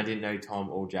 Oh, really? And I didn't know Tom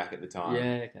or Jack at the time.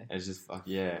 Yeah, okay. It's just,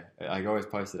 I always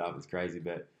post it up. It's crazy.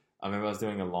 But I remember I was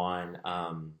doing a line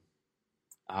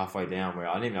halfway down where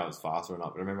I didn't even know it was faster or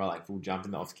not, but I remember I like full jumped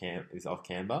in the off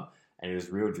camber, and it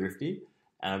was real drifty.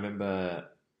 And I remember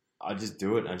I just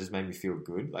do it and it just made me feel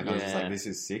good. Like I was just like, this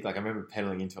is sick. Like I remember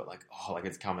pedaling into it like, oh, like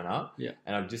it's coming up. Yeah.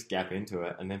 And I'd just gap into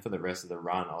it. And then for the rest of the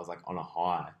run, I was like on a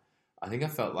high. I think I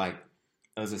felt like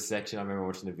there was a section, I remember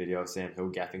watching a video of Sam Hill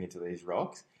gapping into these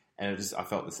rocks and I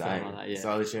felt the same. Like that,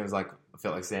 So I literally was like, I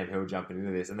felt like Sam Hill jumping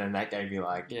into this. And then that gave me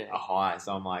like a high.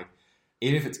 So I'm like,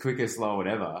 even if it's quicker, slow,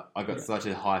 whatever, I got such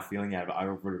a high feeling out of it. I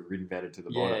would have ridden better to the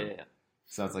bottom. Yeah.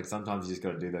 So it's like sometimes you just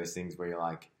got to do those things where you're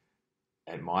like,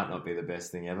 it might not be the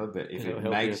best thing ever, but if it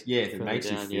makes you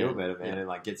feel better, man, and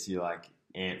like gets you like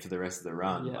amped for the rest of the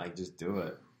run, like just do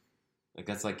it. Like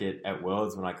that's like at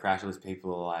Worlds when I crash, those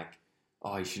people are like,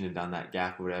 "Oh, you shouldn't have done that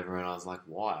gap or whatever," and I was like,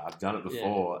 "Why? I've done it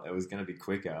before. It was going to be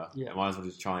quicker. I might as well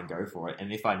just try and go for it."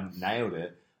 And if I nailed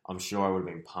it, I'm sure I would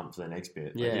have been pumped for the next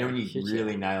bit. Like, you know when you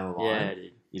really nail a line,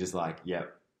 you're just like,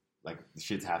 "Yep." Like the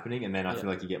shit's happening, and then I feel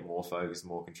like you get more focused,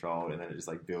 more controlled, and then it just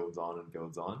like builds on and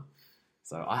builds on.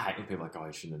 So I hate when people are like, oh,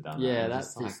 you shouldn't have done that. Yeah, that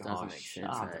just like, doesn't make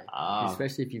sense.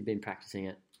 Especially if you've been practicing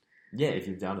it. Yeah, if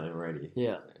you've done it already.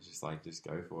 Yeah. It's just like, just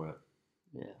go for it.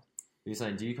 Yeah. You're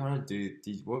saying, do you kind of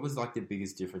what was like the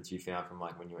biggest difference you found from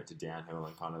like when you went to downhill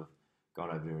and kind of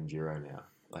gone over to enduro now?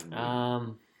 Like,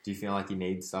 do you feel like you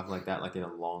need stuff like that, like in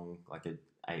a long, like an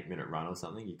 8-minute run or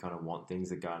something? You kind of want things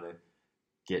that kind of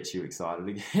get you excited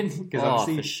again?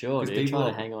 For sure, dude.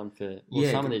 Trying to hang on for...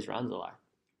 some of these runs are like...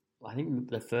 I think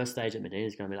the first stage at Medina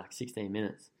is going to be like 16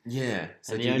 minutes. Yeah.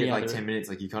 So if you get like 10 minutes,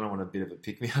 like you kind of want a bit of a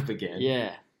pick-me-up again.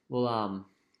 Yeah. Well,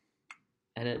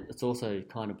 and it's also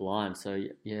kind of blind. So,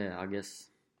 yeah, I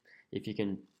guess if you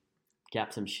can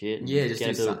gap some shit and just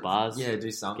get a bit of buzz. Yeah,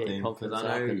 do something. Because I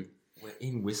know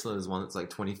in Whistler there's one that's like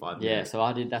 25 minutes.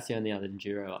 Yeah, so that's the only other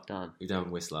enduro I've done. You've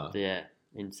done Whistler? Yeah,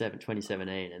 in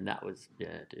 2017. And that was,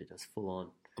 dude, it was full on.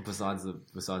 Besides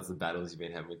the battles you've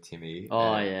been having with Timmy.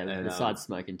 Besides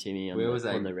smoking Timmy on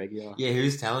the regular. Yeah, he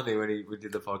was telling me when we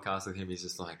did the podcast with him, he's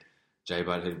just like, Jay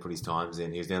Bud hadn't put his times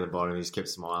in. He was down the bottom, he just kept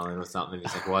smiling or something.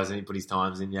 He's like, why hasn't he put his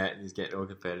times in yet? And he's getting all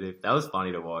competitive. That was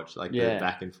funny to watch, like the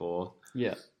back and forth.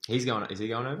 Yeah. Is he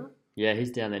going over? Yeah,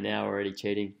 he's down there now already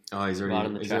cheating. Oh, he's already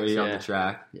on the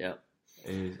track. Yeah.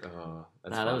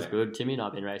 That was good. Timmy and I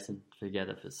have been racing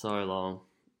together for so long.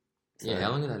 So,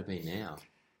 how long has that been now?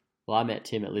 Well, I met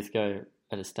Tim at Lithgow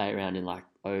at a state round in like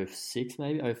 06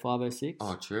 maybe, 05, 06.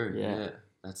 Oh, true. Yeah.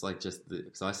 That's like just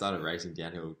because I started racing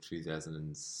downhill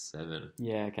 2007.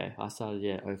 Yeah, okay. I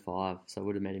started, 05. So I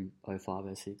would have met him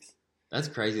 05, 06. That's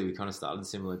crazy. We kind of started at a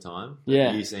similar time.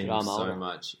 Yeah. You seem so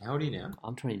much. How old are you now?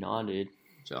 I'm 29, dude.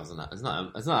 It's not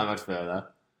that much further.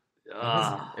 If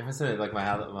I said like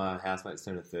my housemate's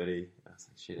turning 30, I was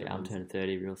like, shit. Yeah, I'm turning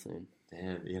 30 real soon. Damn,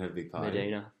 you're going to have a big party.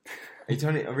 Medina. Are you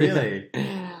turning... Really? Are you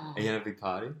going to have a big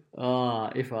party?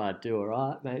 If I do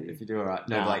alright, maybe. If you do alright.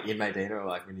 No, like in Medina or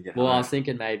like when you get home? Well, I was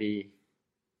thinking maybe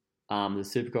the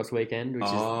Supercross weekend, which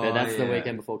that's the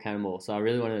weekend before Cannonball. So I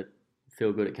really want to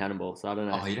feel good at Cannonball, so I don't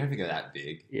know. Oh, you don't have to go that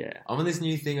big. Yeah. I'm on this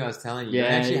new thing I was telling you. You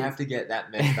don't actually have to get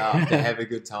that messed up to have a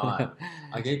good time.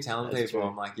 I keep telling people,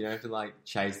 I'm like, you don't have to like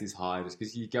chase this high just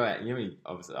because you go out, you know,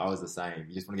 obviously I was the same.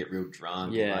 You just want to get real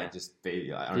drunk and like just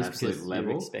be like, on an absolute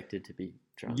level. You're expected to be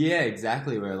drunk. Yeah,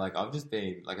 exactly. Where like I've just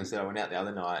been, like I said, I went out the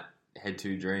other night had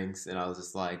 2 drinks, and I was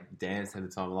just like danced at the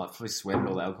time. I like probably sweated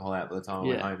all the alcohol out by the time I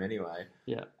went home anyway.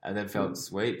 Yeah. And then felt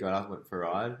sweet. Got up, went for a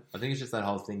ride. I think it's just that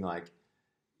whole thing like.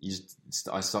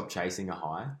 I stopped chasing a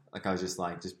high. Like I was just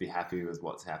like, just be happy with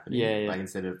what's happening. Yeah. Like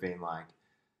instead of being like,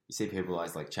 you see people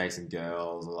always like chasing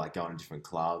girls or like going to different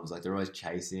clubs. Like they're always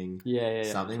chasing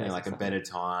something. They're like a better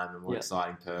time, a more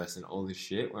exciting person, all this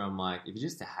shit. Where I'm like, if you're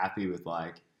just happy with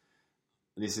like,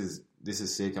 this is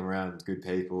sick. I'm around good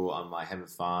people. I'm like having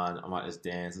fun. I might just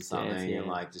dance or something and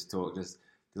like just talk. Just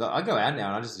because I go out now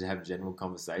and I just have general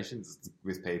conversations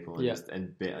with people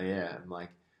and I'm like.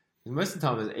 Most of the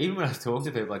time, even when I talk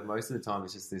to people, like most of the time,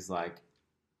 it's just this like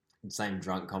same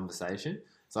drunk conversation.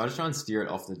 So I just try and steer it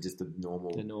off just the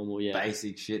normal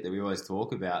basic shit that we always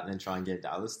talk about, and then try and get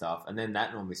into other stuff, and then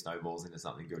that normally snowballs into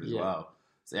something good as well.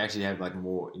 So you actually have like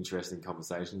more interesting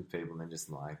conversations with people than just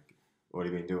like, "What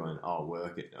have you been doing? Oh,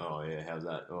 work it. Oh yeah, how's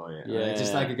that? Oh yeah." It's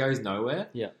just like it goes nowhere.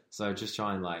 Yeah. So just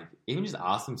try and like even just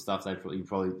ask them stuff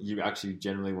you actually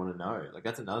generally want to know. Like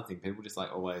that's another thing. People just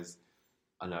like always.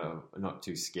 I know I'm not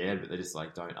too scared, but they just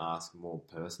like don't ask more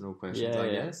personal questions,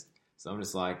 I guess. So I'm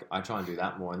just like, I try and do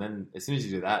that more. And then as soon as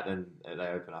you do that, then they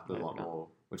open up a lot more,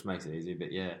 which makes it easier.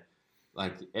 But yeah,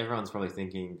 like everyone's probably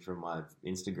thinking from my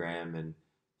Instagram and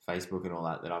Facebook and all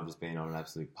that I've just been on an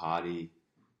absolute party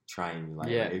train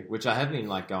lately, which I have been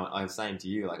like going, I was saying to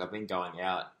you, like I've been going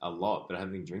out a lot, but I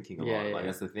haven't been drinking a lot. Like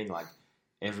that's the thing, like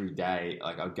every day,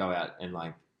 like I'd go out and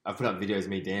like, I put up videos of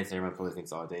me dancing. Everyone probably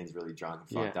thinks, oh, Dean's really drunk and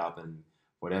fucked up and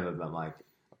whatever, but like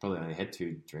I probably only had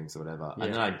 2 drinks or whatever,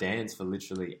 and then I danced for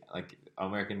literally like I'm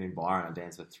working in Byron. I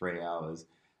danced for 3 hours,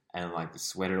 and like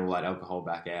sweated all that alcohol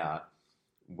back out.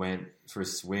 Went for a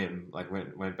swim, like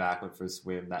went for a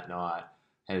swim that night.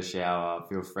 Had a shower,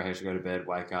 feel fresh, go to bed,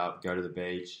 wake up, go to the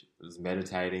beach. Was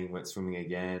meditating, went swimming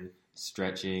again,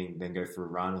 stretching, then go for a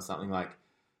run or something. Like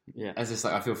it's just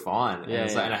like I feel fine,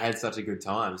 and I had such a good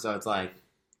time. So it's like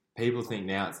people think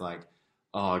now it's like.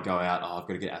 Oh, I go out. Oh, I've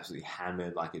got to get absolutely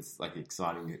hammered. Like it's like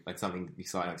exciting, like something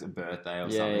exciting, like a birthday or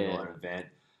something or an event.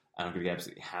 And I'm going to get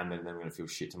absolutely hammered, and then I'm going to feel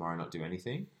shit tomorrow and not do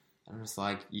anything. And I'm just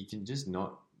like, you can just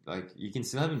not like you can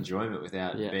still have enjoyment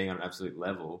without being on an absolute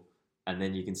level, and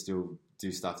then you can still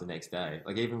do stuff the next day.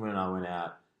 Like even when I went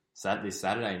out this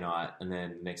Saturday night, and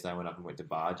then the next day I went up and went to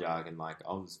Bar Jug, and like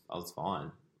I was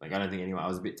fine. Like I don't think anyone. I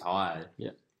was a bit tired.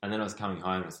 Yeah. And then I was coming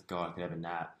home, and I was like, God, I could have a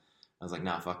nap. I was like,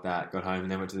 nah, fuck that. Got home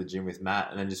and then went to the gym with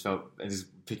Matt, and then just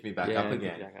picked me back up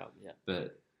again.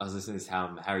 But I was listening to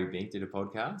how Harry Bink did a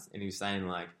podcast, and he was saying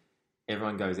like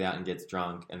everyone goes out and gets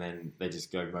drunk, and then they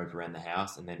just go mope around the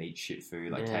house and then eat shit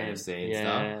food like KFC and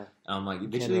stuff. And I'm like,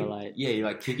 literally, you're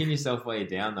like kicking yourself while you're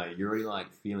down though. You're already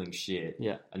like feeling shit,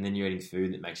 and then you're eating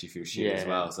food that makes you feel shit as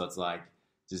well. So it's like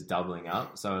just doubling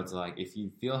up. So it's like if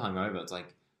you feel hungover, it's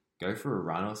like. Go for a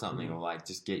run or something, or like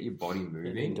just get your body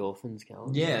moving. Get the endorphins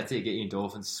going. Yeah, that's it. Get your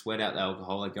endorphins, sweat out the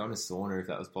alcohol, like go in a sauna if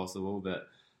that was possible. But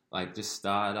like just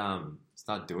start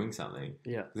doing something.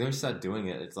 Yeah. Because then when you start doing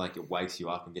it, it's like it wakes you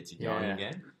up and gets you going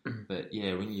again. But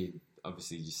yeah, when you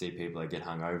see people that get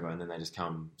hungover and then they just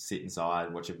come sit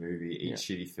inside, watch a movie, eat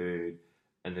shitty food,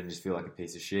 and then just feel like a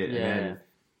piece of shit. And then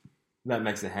that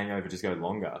makes the hangover just go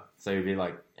longer. So you'd be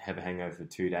like have a hangover for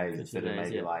 2 days instead of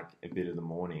maybe like a bit of the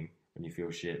morning. When you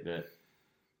feel shit, but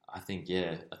I think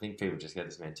people just get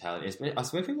this mentality. I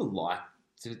swear people like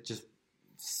to just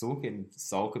sulk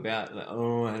about like,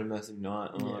 oh, I had a massive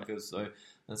night. Oh, I feel so. And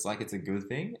it's like it's a good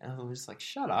thing, and I'm just like,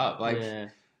 shut up. Like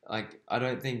I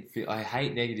don't think I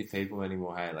hate negative people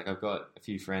anymore. Hey, like I've got a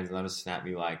few friends, and they just snap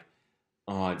me like,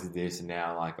 oh, I did this, and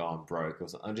now like oh, I'm broke or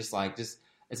something. I'm just like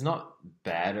it's not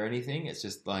bad or anything. It's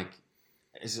just like.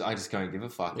 I just don't give a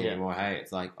fuck anymore. Hey,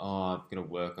 it's like, oh, I'm going to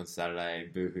work on Saturday,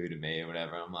 boo-hoo to me or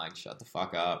whatever. I'm like, shut the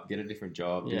fuck up, get a different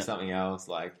job, do something else.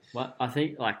 Like, well, I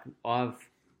think, like,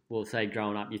 will say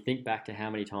growing up, you think back to how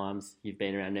many times you've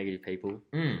been around negative people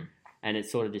and it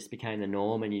sort of just became the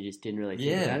norm and you just didn't really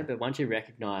think about it. But once you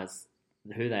recognise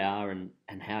who they are and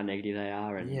how negative they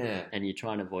are and you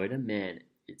try and avoid them, man,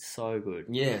 it's so good.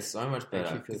 Yeah, so much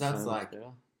better. Because that's like,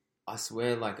 I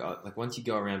swear, like once you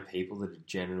go around people that are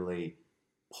generally...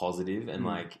 positive and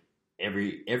like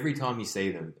every time you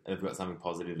see them they've got something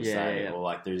positive to say or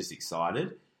like they're just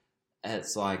excited,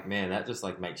 it's like, man, that just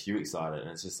like makes you excited,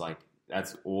 and it's just like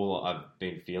that's all I've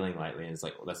been feeling lately, and it's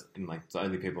like that's it's the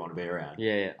only people I want to be around.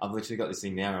 I've literally got this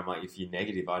thing now where I'm like, if you're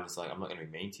negative, I'm not going to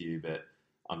be mean to you, but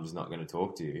I'm just not going to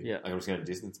talk to you. Like, I'm just going to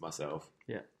distance myself.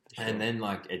 Sure. And then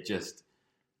like it just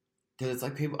because it's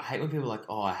like I hate when people are like,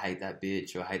 oh, I hate that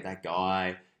bitch or I hate that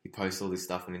guy. He posts all this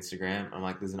stuff on Instagram. I'm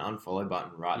like, there's an unfollow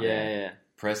button right there.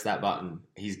 Press that button.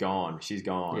 He's gone. She's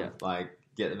gone. Like,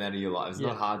 get them out of your life. It's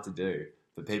not hard to do.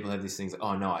 But people have these things,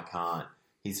 oh, no, I can't.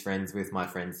 He's friends with my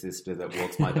friend's sister that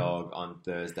walks my dog on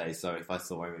Thursday, so if I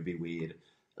saw him, it'd be weird.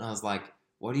 And I was like,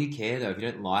 what do you care, though? If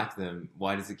you don't like them,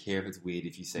 why does it care if it's weird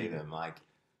if you see them? Like,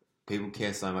 people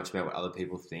care so much about what other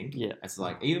people think. Yeah. It's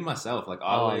like, even myself, like,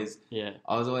 I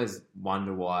was always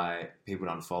wonder why people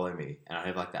would unfollow me. And I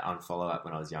had, like, that unfollow app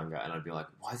when I was younger, and I'd be like,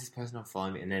 why is this person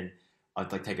unfollowing me? And then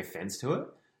I'd, like, take offense to it.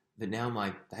 But now I'm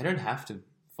like, they don't have to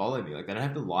follow me. Like, they don't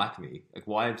have to like me. Like,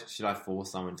 why should I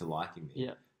force someone to liking me?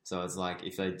 Yeah. So it's like,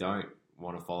 if they don't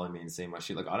want to follow me and see my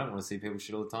shit, like, I don't want to see people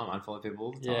shit all the time. I unfollow people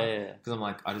all the time. Yeah. Because I'm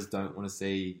like, I just don't want to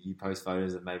see you post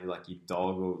photos of maybe, like, your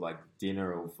dog or, like,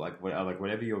 dinner or, like,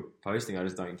 whatever you're posting, I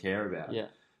just don't care about. Yeah.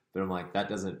 But I'm like, that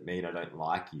doesn't mean I don't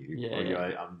like you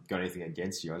I've got anything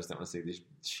against you. I just don't want to see this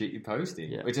shit you're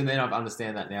posting. Yeah. Which, and then I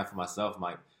understand that now for myself. I'm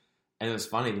like, and it was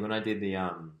funny when I did the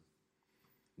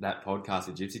that podcast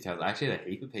with Gypsy Tales, I actually had a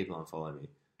heap of people unfollow me.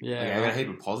 Yeah, like, I got a heap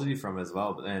of positive from it as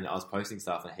well, but then I was posting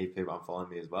stuff and a heap of people unfollowing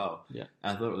me as well. Yeah.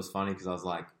 And I thought it was funny because I was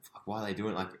like, fuck, why are they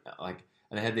doing it? Like,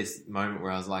 and I had this moment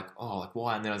where I was like, oh, like,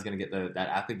 why? And then I was going to get that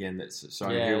app again that's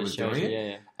showing who was doing it.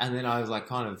 Yeah. And then I was like,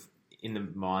 kind of in the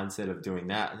mindset of doing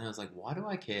that. And then I was like, why do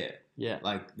I care? Yeah.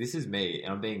 Like, this is me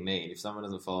and I'm being mean. If someone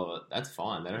doesn't follow it, that's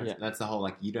fine. They don't. That's the whole,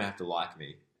 like, you don't have to like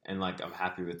me. And, like, I'm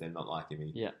happy with them not liking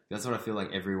me. Yeah. That's what I feel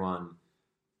like everyone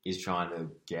is trying to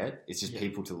get. It's just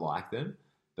people to like them.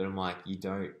 But I'm like, you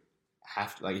don't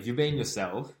have to. Like, if you're being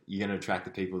yourself, you're going to attract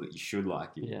the people that you should like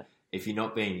you. Yeah. If you're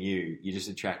not being you, you're just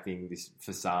attracting this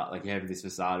facade. Like, you have this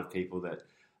facade of people that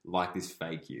like this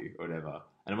fake you or whatever.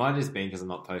 And it might have just been because I'm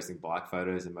not posting bike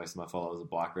photos and most of my followers are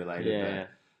bike related. Yeah.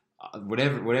 But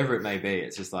whatever it may be,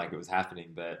 it's just like it was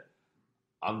happening. But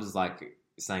I'm just like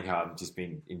saying how I've just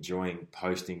been enjoying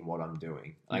posting what I'm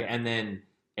doing. Like, and then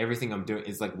everything I'm doing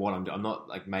is like what I'm doing. I'm not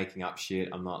like making up shit.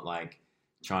 I'm not like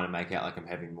trying to make out like I'm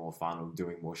having more fun or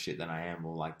doing more shit than I am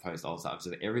or like post old stuff.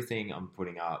 So everything I'm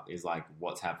putting up is like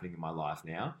what's happening in my life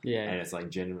now. Yeah. And it's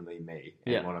like genuinely me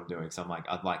and what I'm doing. So I'm like,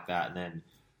 I'd like that. And then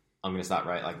I'm going to start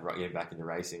getting back into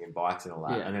racing and bikes and all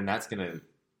that. Yeah. And then that's going to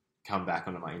come back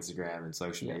onto my Instagram and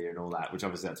social media and all that, which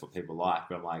obviously that's what people like.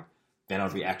 But I'm like, then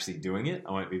I'll be actually doing it.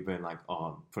 I won't be being like,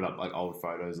 oh, put up like old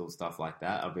photos or stuff like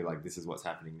that. I'll be like, this is what's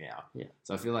happening now. Yeah.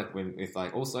 So I feel like if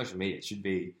like all social media, it should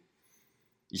be,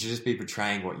 you should just be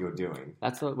portraying what you're doing.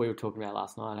 That's what we were talking about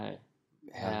last night,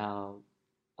 hey? How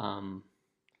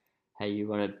you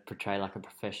want to portray like a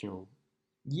professional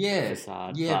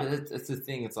facade. Yeah, but it's the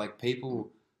thing. It's like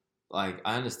people, like,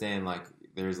 I understand like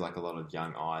there is like a lot of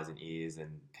young eyes and ears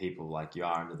and people like you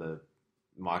are under the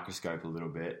microscope a little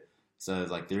bit. So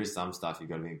it's like there is some stuff you've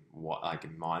got to be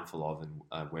like mindful of and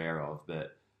aware of.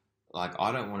 But like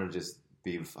I don't want to just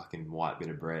be a fucking white bit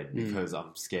of bread because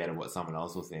I'm scared of what someone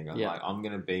else will think. I'm like, I'm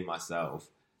going to be myself.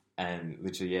 And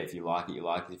literally, if you like it, you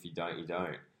like it. If you don't, you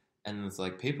don't. And it's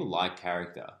like, people like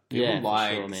character. People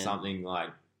like something like,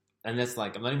 and that's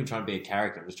like, I'm not even trying to be a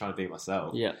character. I'm just trying to be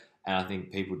myself. Yeah. And I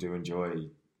think people do enjoy,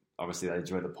 obviously they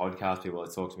enjoy the podcast. People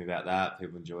that talk to me about that.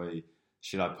 People enjoy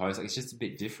shit I post. Like, it's just a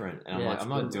bit different. And I'm like, I'm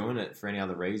not doing it for any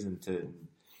other reason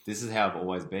this is how I've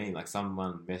always been. Like,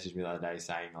 someone messaged me the other day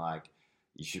saying like,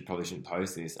 you probably shouldn't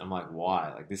post this. I'm like,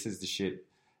 why? Like, this is the shit.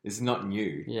 This is not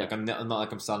new. Yeah. Like, I'm not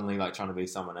like I'm suddenly like trying to be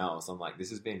someone else. I'm like, this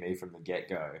has been me from the get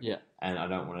go. Yeah. And I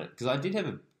don't want to, because I did have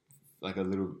a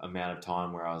little amount of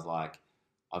time where I was like,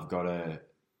 I've got to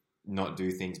not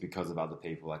do things because of other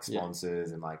people, like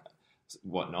sponsors and like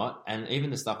whatnot. And even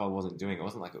the stuff I wasn't doing, it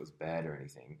wasn't like it was bad or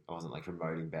anything. I wasn't like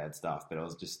promoting bad stuff, but I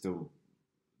was just still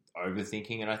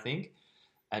overthinking it, I think.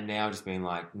 And now just being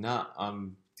like, nah,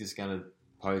 I'm just going to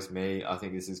post me. I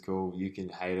think this is cool. You can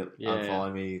hate it,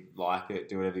 unfollow me, like it,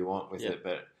 do whatever you want with it.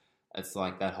 But it's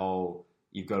like that whole,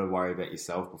 you've got to worry about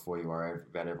yourself before you worry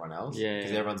about everyone else.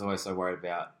 Because everyone's always so worried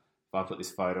about, if I put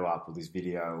this photo up or this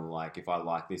video, or like if I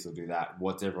like this or do that,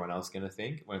 what's everyone else going to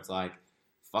think? When it's like,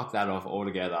 fuck that off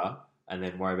altogether and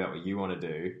then worry about what you want to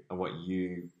do and what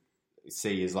you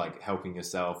see as like helping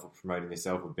yourself or promoting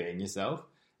yourself or being yourself.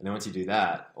 And then once you do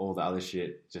that, all the other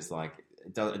shit just like,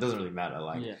 it doesn't really matter.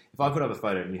 Like, if I put up a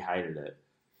photo and you hated it,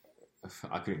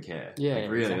 I couldn't care. Yeah,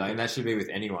 like, really. Exactly. Like, and that should be with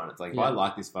anyone. It's like, if I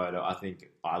like this photo, I think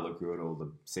I look good or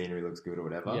the scenery looks good or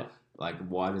whatever. Yeah. Like,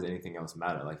 why does anything else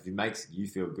matter? Like, if it makes you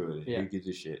feel good, who gives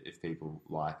a shit if people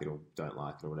like it or don't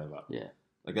like it or whatever? Yeah.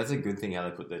 Like, that's a good thing how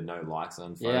they put the no likes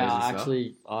on photos and stuff.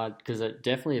 Actually, because it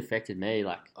definitely affected me.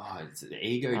 Like, it's an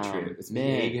ego trip. It's an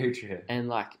ego trip. And,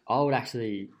 like, I would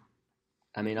actually...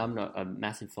 I mean, I'm not a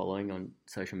massive following on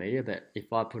social media, but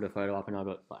if I put a photo up and I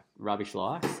got like rubbish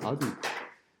likes,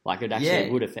 Like, it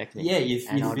actually would affect me. Yeah, you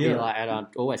I'd feel be like, and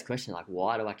I'd always question, like,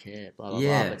 why do I care? Blah, blah,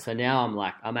 blah. But so now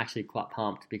I'm actually quite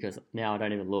pumped because now I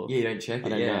don't even look. Yeah, you don't check it.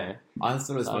 Know. I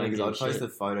thought it was funny because I'd post shit. a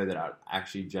photo that I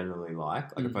actually generally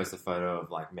like. Like, I post a photo of,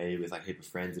 like, me with, like, a heap of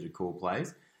friends at a cool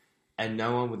place, and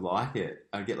no one would like it.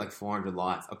 I'd get, like, 400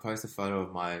 likes. I'd post a photo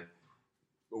of my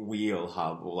wheel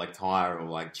hub or, like, tire or,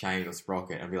 like, chain or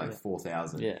sprocket, and I'd be, like,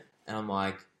 4,000. Yeah. And I'm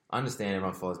like, I understand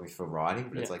everyone follows me for riding,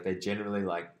 but it's like they generally,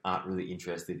 like, aren't really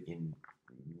interested in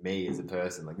me as a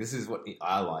person. Like, this is what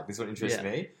I like. This is what interests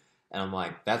me. And I'm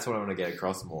like, that's what I want to get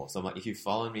across more. So I'm like, if you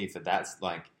follow me for that's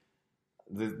like,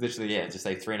 literally, just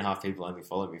say 3.5 people only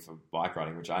follow me for bike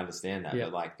riding, which I understand that.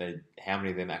 But like, how many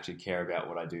of them actually care about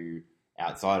what I do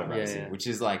outside of racing? Which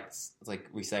is like, it's like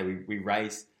we say, we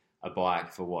race a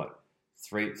bike for what?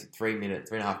 3.5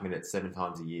 minutes, 7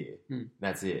 times a year.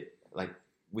 That's it. Like,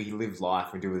 we live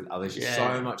life, we do with others.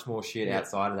 So much more shit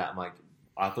outside of that. I'm like,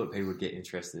 I thought people would get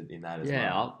interested in that as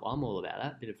well. Yeah, I'm all about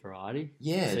that. Bit of variety.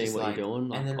 Yeah. Seeing what you're doing,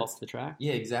 like, off the track.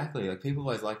 Yeah, exactly. Like, people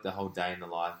always like the whole day in the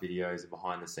life videos and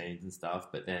behind the scenes and stuff,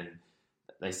 but then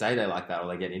they say they like that or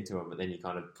they get into them, but then you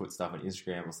kind of put stuff on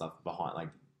Instagram or stuff behind, like,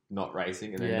 not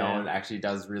racing, and then no one actually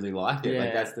does really like it.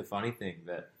 Like, that's the funny thing.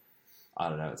 But I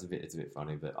don't know. It's a bit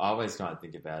funny, but I always kind of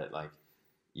think about it like,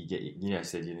 you get,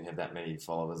 said you didn't have that many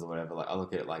followers or whatever. Like, I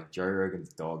look at it like Joe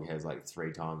Rogan's dog has like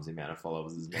 3 times the amount of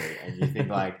followers as me, and you think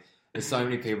like, there's so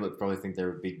many people that probably think they're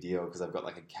a big deal because they've got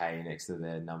like a K next to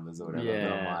their numbers or whatever.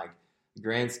 But I'm like, the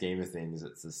grand scheme of things,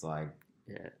 it's just like,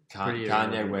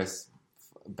 Kanye West's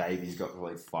baby's got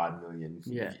probably 5 million.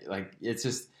 Yeah, like, it's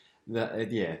just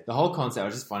the whole concept.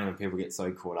 It's just funny when people get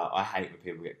so caught up. I hate when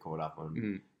people get caught up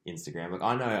on Instagram. Like,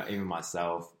 I know even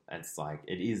myself, it's like,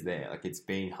 it is there. Like, it's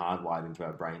been hardwired into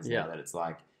our brains now that it's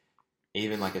like,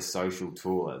 even like a social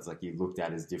tool, it's like you looked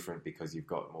at as different because you've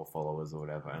got more followers or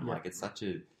whatever. And like, it's such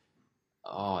a,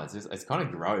 it's kind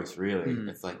of gross, really.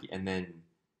 It's like, and then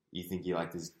you think you're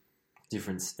like this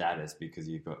different status because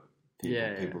you've got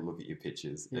people look at your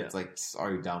pictures. Yeah. It's like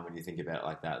so dumb when you think about it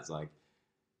like that. It's like,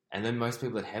 and then most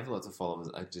people that have lots of followers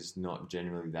are just not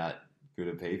generally that good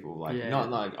at people. Like, not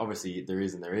like, obviously there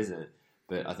is and there isn't,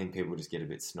 but I think people just get a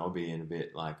bit snobby and a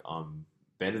bit like, I'm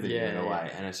better than you in a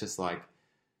way. And it's just like,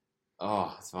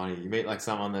 oh, it's funny. You meet like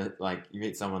someone that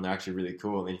they're actually really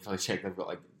cool, and then you probably check they've got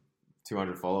like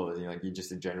 200 followers, and you're like, you're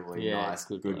just a generally nice,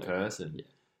 good person. Yeah.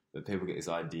 But people get this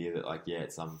idea that like,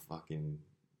 it's some fucking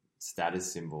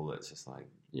status symbol that's just like,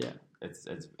 it's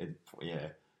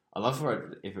I love for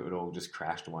it if it would all just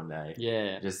crashed one day.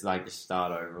 Yeah. Just like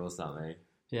start over or something.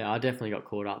 Yeah, I definitely got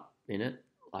caught up in it.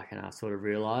 Like, and I sort of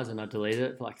realised, and I deleted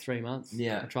it for like 3 months.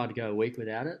 Yeah. I tried to go a week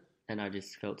without it, and I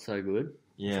just felt so good.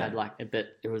 Yeah. Had like a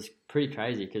bit, it was pretty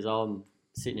crazy because I'm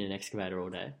sitting in an excavator all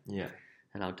day. Yeah.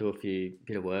 And I'll do a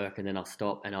bit of work, and then I'll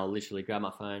stop and I'll literally grab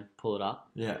my phone, pull it up.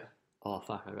 Yeah. Oh,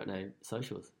 fuck, I've got no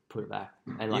socials. Put it back.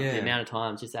 And like the amount of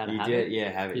times just out of habit.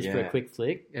 Just for a quick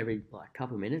flick every like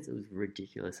couple of minutes. It was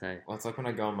ridiculous, hey? Well, it's like when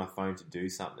I go on my phone to do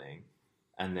something,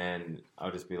 and then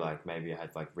I'll just be like, maybe I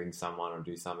had to like ring someone or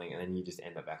do something, and then you just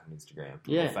end up back on Instagram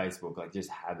or Facebook, like just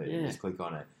habit. You just click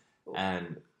on it.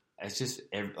 And it's just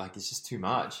it's just too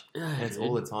much. And it's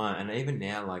all the time. And even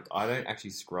now, like, I don't actually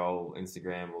scroll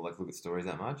Instagram or like look at stories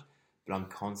that much, but I'm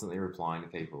constantly replying to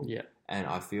people. Yeah. And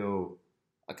I feel,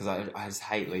 because I just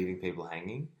hate leaving people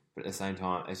hanging, but at the same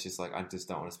time, it's just like, I just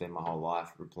don't want to spend my whole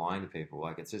life replying to people.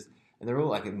 Like, it's just, and they're all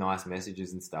like nice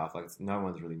messages and stuff. Like, no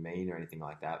one's really mean or anything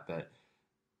like that, but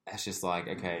it's just like,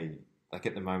 okay, like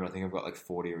at the moment, I think I've got like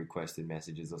 40 requested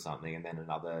messages or something, and then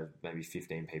another maybe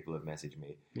 15 people have messaged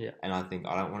me. Yeah. And I think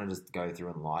I don't want to just go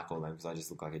through and like all them because I just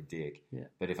look like a dick. Yeah.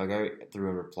 But if I go through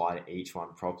and reply to each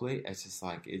one properly, it's just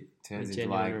like, it turns into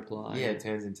like, reply. Yeah, it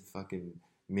turns into fucking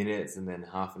minutes, and then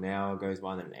half an hour goes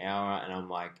by, and then an hour, and I'm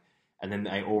like, and then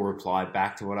they all reply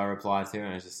back to what I replied to,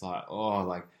 and it's just like, oh,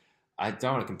 like, I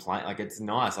don't want to complain. Like, it's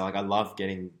nice. I love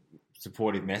getting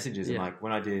supportive messages, and like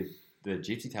when I did the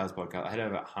Gypsy Tales podcast, I had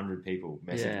over 100 people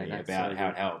message me about how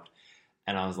it helped.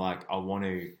 And I was like, I want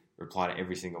to reply to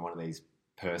every single one of these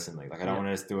personally. Like, I don't want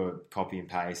to just do a copy and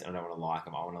paste, and I don't want to like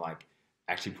them. I want to like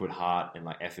actually put heart and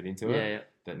like effort into it. Yeah.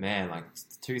 But man, like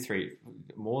 2-3,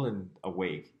 more than a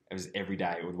week, it was every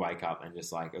day. I would wake up and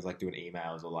just like, it was like doing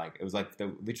emails, or like, it was like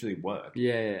the literally work.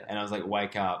 Yeah. And I was like,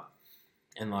 wake up,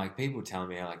 and like people telling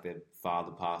me how like their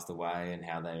father passed away, and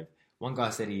how they've, one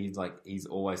guy said he's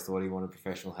always thought he wanted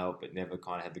professional help, but never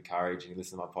kind of had the courage. And he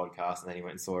listened to my podcast, and then he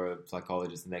went and saw a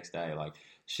psychologist the next day. Like,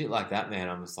 shit like that, man.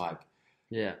 I'm just like,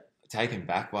 taken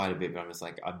back by it a bit. But I'm just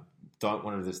like, I don't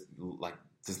want to just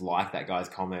like that guy's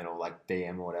comment or like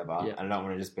DM or whatever. Yeah. And I don't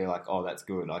want to just be like, oh, that's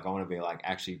good. Like, I want to be like,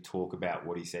 actually talk about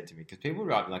what he said to me, because people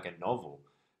write like a novel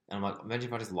And I'm like, imagine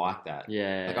if I just like that.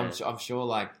 Yeah. Like I'm sure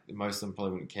like most of them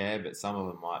probably wouldn't care, but some of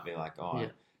them might be like, oh. Yeah.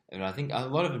 And I think a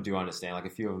lot of them do understand. Like a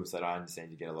few of them said, I understand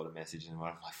you get a lot of messages, and what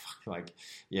I'm like, fuck, like,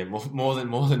 yeah, more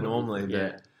than normally.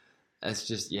 But it's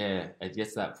just, it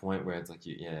gets to that point where it's like,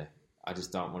 I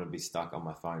just don't want to be stuck on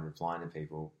my phone replying to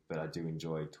people, but I do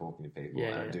enjoy talking to people,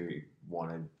 and I do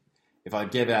want to. If I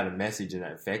give out a message and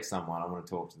it affects someone, I want to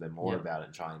talk to them more about it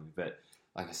and try and. But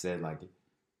like I said, like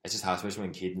it's just hard, especially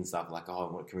when kids and stuff are like,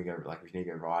 oh, what can we go? Like we need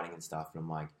to go riding and stuff, and I'm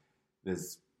like,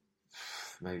 there's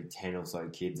maybe 10 or so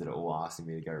kids that are all asking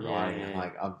me to go riding. Yeah. And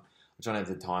like I'm trying to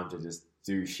have the time to just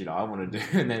do shit I want to do,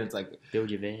 and then it's like build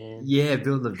your van. Yeah,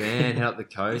 build the van, head up the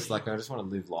coast. Like I just want to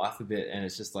live life a bit, and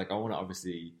it's just like I want to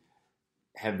obviously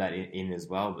have that in as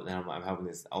well. But then I'm helping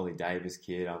this Ollie Davis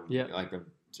kid.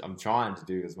 I'm trying to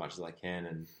do as much as I can,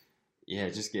 and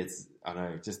it just gets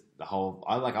just the whole.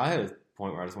 I had a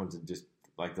point where I just wanted to just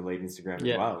like delete Instagram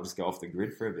as well, just go off the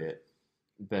grid for a bit,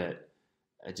 but.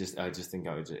 I just think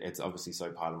it's obviously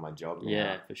so part of my job now.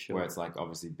 Yeah, for sure. Where it's like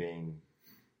obviously being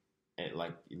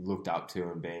like looked up to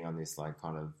and being on this like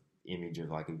kind of image of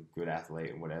like a good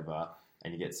athlete and whatever,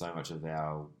 and you get so much of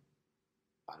our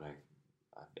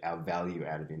value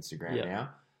out of Instagram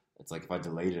now. It's like if I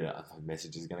delete it, a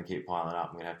message is going to keep piling up.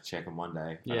 I'm going to have to check them one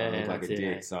day. I look like a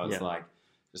dick. So it's like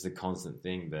just a constant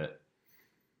thing. But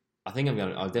I think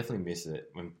I'll definitely miss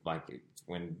it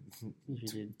when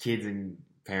kids and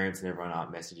parents and everyone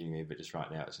aren't messaging me, but just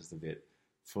right now it's just a bit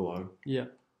full on. Yeah.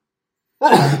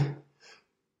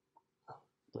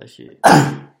 Bless you.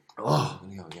 I'm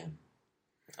gonna go again.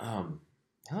 How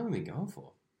long have we been going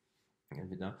for?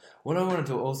 What I wanted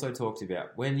to also talk to you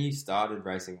about, when you started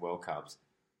racing World Cups,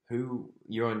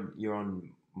 you're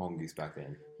on Mongoose back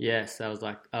then? Yes, that was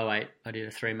like 2008. I did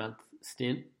a 3-month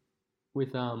stint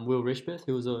with Will Rishbeth,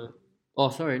 who was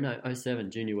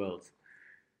 2007 Junior Worlds.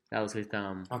 That was with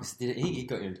he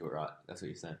got you into it, right? That's what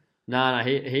you're saying. No,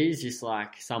 he's just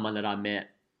like someone that I met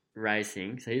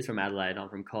racing. So he's from Adelaide, I'm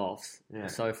from Coffs. Yeah. We're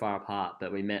so far apart,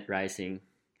 but we met racing,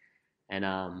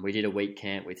 and we did a week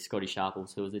camp with Scotty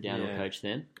Sharples, who was the downhill coach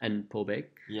then, and Paul Beck.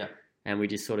 Yeah. And we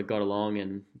just sort of got along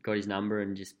and got his number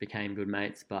and just became good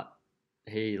mates. But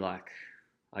he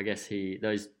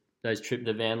those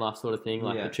the van life sort of thing,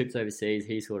 the trips overseas,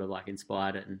 he sort of like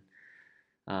inspired it,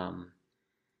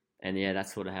 and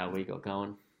that's sort of how we got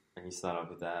going. And you started off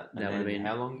with that. And then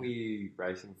how long were you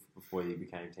racing before you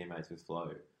became teammates with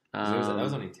Flo? That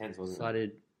was on Intense, wasn't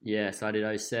it? So I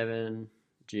did 07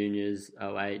 juniors,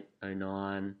 08,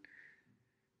 09,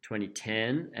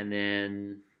 2010, and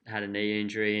then had a knee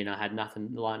injury and I had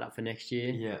nothing lined up for next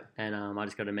year. Yeah. And I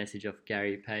just got a message off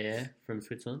Gary Payer from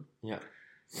Switzerland. Yeah.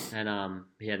 And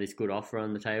he had this good offer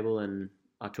on the table and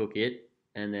I took it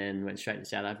and then went straight to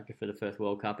South Africa for the first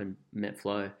World Cup and met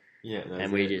Flo. Yeah.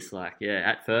 And we just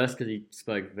at first, because he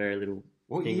spoke very little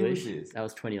English. What year was this? That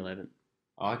was 2011.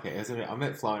 Oh, okay. I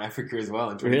met Flo in Africa as well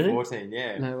in 2014. Really?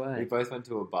 Yeah. No way. We both went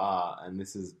to a bar and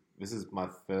this is my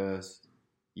first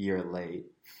year elite.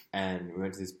 And we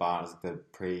went to this bar, it was like the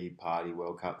pre-party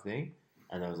World Cup thing.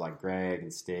 And there was like Greg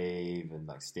and Steve and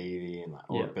like Stevie and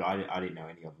but I didn't know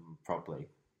any of them properly.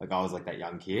 Like I was like that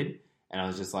young kid and I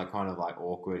was just like kind of like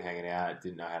awkward hanging out,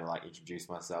 didn't know how to like introduce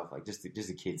myself, like just a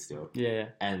kid still. Yeah.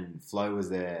 And Flo was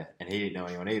there and he didn't know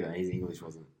anyone either. His English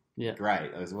wasn't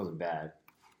great. It wasn't bad.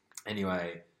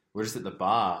 Anyway, we're just at the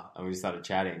bar and we just started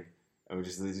chatting. And we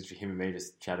just literally him and me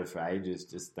just chatted for ages.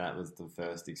 Just that was the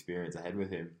first experience I had with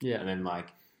him. Yeah. And then like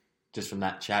just from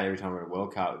that chat, every time we're at a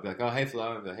World Cup, we'd be like, oh, hey,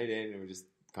 Flo. And we'd be like, hey, Dan. And we just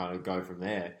kind of go from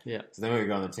there. Yeah. So then when we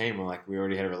go on the team, we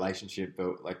already had a relationship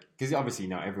built, because obviously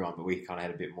you know everyone, but we kind of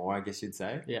had a bit more, I guess you'd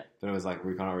say. Yeah. But it was like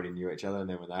we kind of already knew each other. And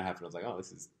then when that happened, I was like, oh,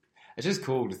 it's just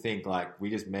cool to think we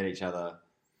just met each other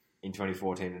in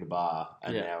 2014 in a bar,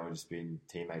 and now we've just been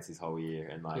teammates this whole year,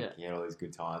 and you had all these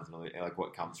good times, and all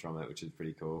what comes from it, which is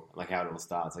pretty cool. How it all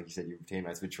starts, like you said, you're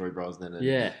teammates with Troy Brosnan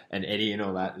and Eddie and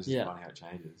all that. It's just funny how it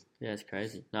changes. Yeah, it's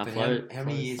crazy. No, Flo, how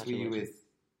many years were you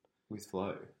with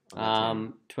Flo?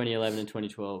 2011 and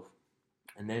 2012.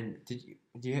 And then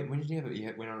when did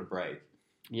you went on a break?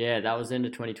 Yeah, that was end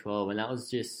of 2012, and that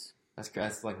was just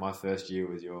that's like my first year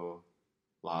was your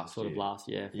last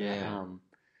year. Yeah.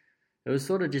 It was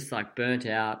sort of just burnt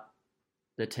out.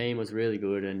 The team was really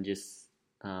good and just,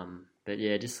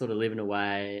 just sort of living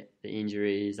away, the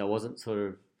injuries. I wasn't sort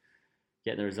of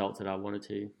getting the results that I wanted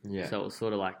to. Yeah. So it was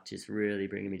sort of just really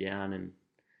bringing me down and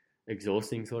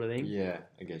exhausting sort of thing. Yeah,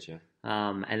 I get you.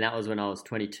 And that was when I was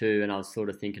 22 and I was sort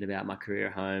of thinking about my career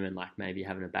at home and maybe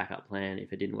having a backup plan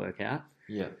if it didn't work out.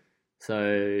 Yeah.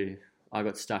 So I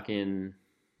got stuck in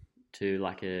to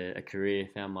a career,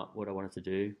 found what I wanted to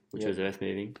do, which was earth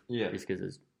moving. Yeah. Just because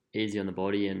it's easy on the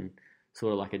body and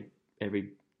sort of like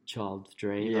every child's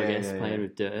dream, I guess, playing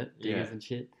with dirt, diggers and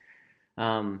shit.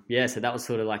 So that was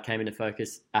sort of like came into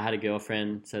focus. I had a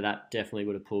girlfriend, so that definitely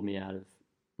would have pulled me out of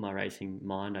my racing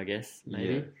mind, I guess,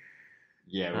 maybe.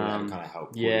 Yeah, well, that kind of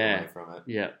helped pull you away from it.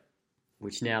 Yeah,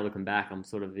 which now looking back, I'm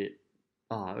sort of a bit,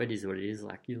 it is what it is.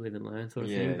 Like, you live and learn sort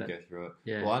of thing. Yeah, go through it.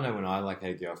 Yeah. Well, I know when I like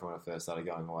had a girlfriend when I first started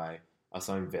going away, I was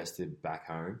so invested back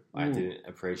home. I didn't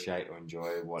appreciate or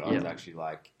enjoy what I was actually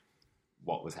like,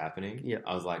 what was happening. Yeah.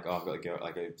 I was like, I've got to go,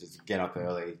 like, just get up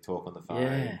early, talk on the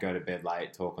phone, go to bed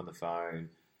late, talk on the phone.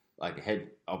 Like, I had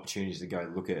opportunities to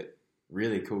go look at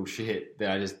really cool shit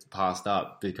that I just passed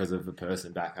up because of a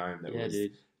person back home that was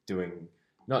doing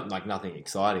not like nothing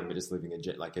exciting, but just living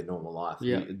a normal life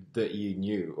that you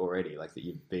knew already, like that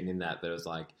you'd been in that. But it was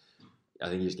like, I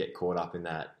think you just get caught up in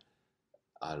that,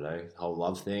 I don't know, whole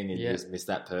love thing, and you just miss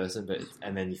that person.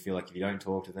 And then you feel like if you don't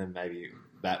talk to them, maybe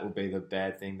that will be the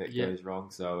bad thing that goes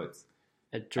wrong. So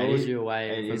it draws you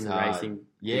away from the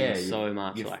racing so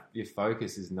much. Your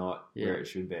focus is not where it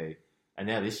should be. And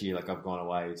now this year, like, I've gone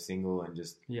away single and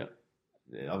just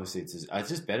obviously it's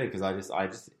just better because I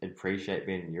just appreciate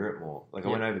being in Europe more. Like, I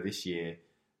went over this year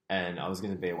and I was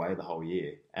going to be away the whole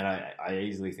year, and I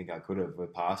easily think I could have.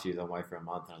 With past years, I'm away for a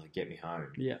month and I was like, get me home.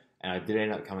 Yeah. And I did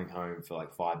end up coming home for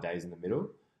like 5 days in the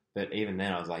middle, but even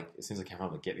then I was like, as soon as I came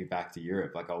home, like, get me back to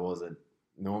Europe. Like, I wasn't.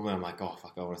 Normally I'm like, oh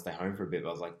fuck, I want to stay home for a bit, but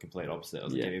I was like complete opposite. I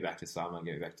was like, get me back to summer,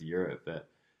 get me back to Europe. But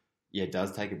yeah, it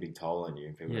does take a big toll on you,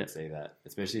 and people don't see that,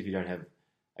 especially if you don't have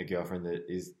a girlfriend that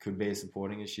could be as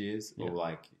supporting as she is, or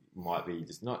like might be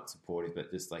just not supportive,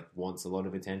 but just like wants a lot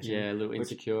of attention. Yeah, a little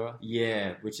insecure.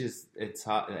 Yeah, it's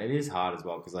hard. It is hard as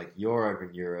well because like you're over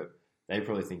in Europe, they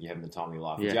probably think you're having the time of your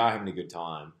life. You are having a good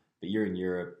time, but you're in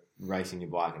Europe racing your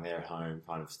bike, and they're at home,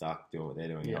 kind of stuck doing what they're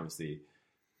doing. And obviously,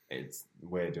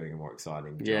 we're doing a more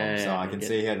exciting job, so I can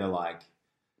see how they're like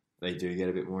they do get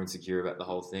a bit more insecure about the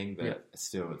whole thing, but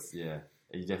still,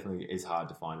 it definitely is hard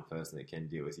to find a person that can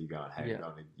deal with you going, hey, I'm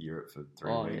going to Europe for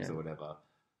 3 weeks or whatever.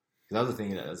 The other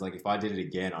thing is, like, if I did it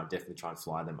again, I'd definitely try and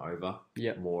fly them over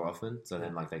more often, so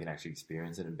then like they can actually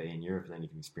experience it and be in Europe, and then you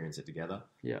can experience it together.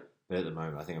 Yeah. But at the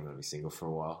moment, I think I'm going to be single for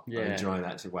a while. Yeah. I'm enjoying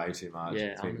that way too much. Yeah,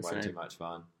 it's been way too much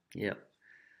fun. Yeah.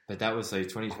 But that was, so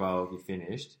 2012, you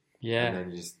finished. Yeah. And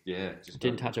then you just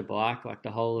didn't touch a bike like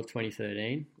the whole of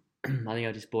 2013. I think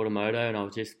I just bought a moto and I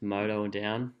was just motoing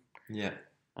down. Yeah.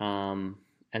 And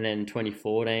then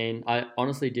 2014, I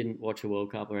honestly didn't watch a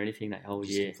World Cup or anything that whole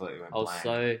year.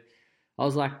 I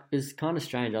was like, it was kind of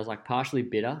strange. I was like partially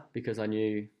bitter because I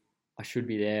knew I should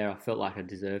be there. I felt like I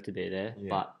deserved to be there,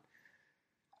 but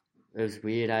it was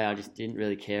weird. I just didn't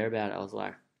really care about it. I was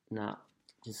like, nah,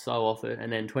 just so off it.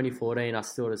 And then 2014, I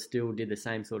sort of still did the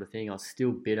same sort of thing. I was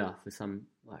still bitter for some,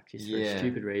 like, just for a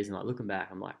stupid reason. Like, looking back,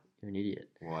 I'm like, you're an idiot.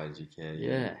 Why did you care?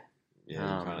 Yeah.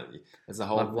 Yeah, that's the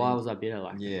whole like, thing. Why was I bitter?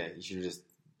 Like, you should have just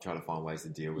try to find ways to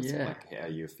deal with like how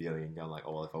you're feeling and going like,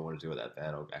 oh, well, if I want to do it that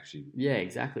bad, I'll actually... Yeah,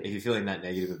 exactly. If you're feeling that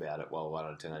negative about it, well, why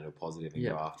don't I turn that into a positive and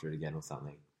go after it again or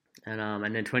something? And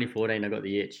then 2014, I got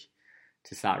the itch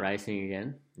to start racing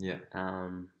again. Yeah.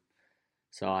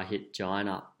 So I hit Giant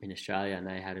up in Australia, and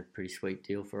they had a pretty sweet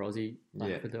deal for Aussie,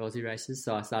 for the Aussie races.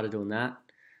 So I started doing that.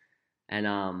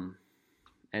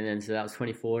 And then so that was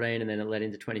 2014, and then it led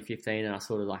into 2015, and I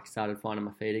sort of like started finding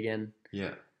my feet again.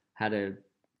 Yeah. Had a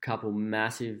couple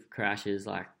massive crashes,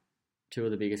 like 2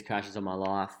 of the biggest crashes of my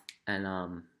life, and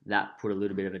that put a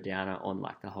little bit of a downer on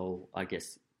like the whole, I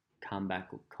guess, comeback,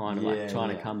 or kind of like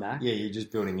trying to come back. Yeah, you're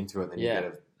just building into it, then you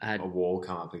get a wall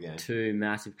come up again. 2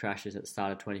 massive crashes at the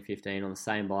start of 2015 on the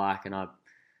same bike, and I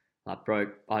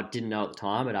didn't know at the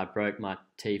time, but I broke my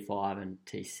T5 and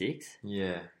T6.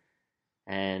 Yeah.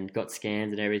 And got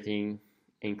scans and everything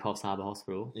in Coffs Harbour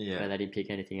Hospital, where they didn't pick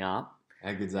anything up.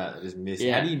 How good's that? I just missed.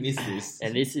 Yeah. How do you miss this?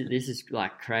 And this is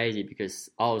like crazy because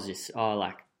I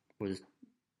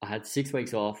had 6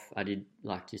 weeks off. I did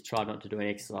just tried not to do any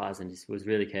exercise and just was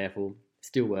really careful.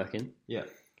 Still working. Yeah.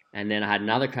 And then I had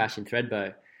another crash in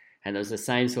Thredbo, and it was the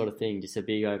same sort of thing, just a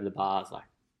big over the bars, like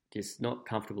just not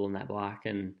comfortable in that bike,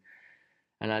 and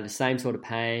I had the same sort of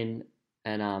pain.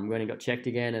 And went and got checked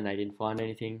again, and they didn't find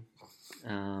anything.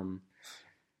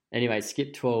 Anyway,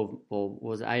 skipped 12 or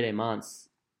was it 18 months.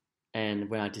 And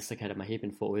when I dislocated my hip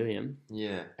in Fort William,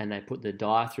 and they put the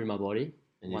dye through my body,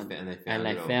 and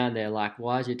they found they're like,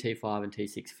 why is your T5 and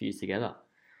T6 fused together?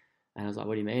 And I was like,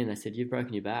 what do you mean? And they said, you've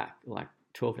broken your back like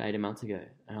 12 to 18 months ago.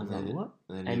 And I was like, what?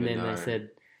 And then they said,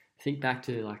 think back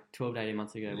to like 12 to 18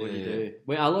 months ago, what did you do?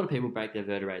 Well, a lot of people break their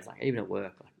vertebrae, like even at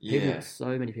work. Like,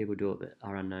 so many people do it that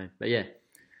are unknown. But yeah,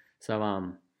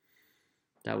 so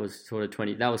that was sort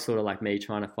of like me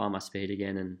trying to find my speed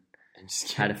again. And And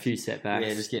just had a few setbacks.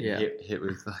 Yeah, just getting hit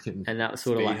with fucking and that was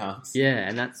sort of like humps. Yeah,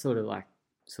 and that sort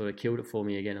of killed it for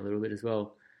me again a little bit as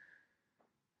well.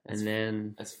 And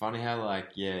then it's funny how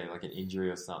like an injury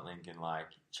or something can like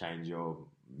change your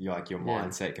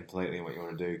mindset completely and what you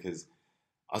want to do. Because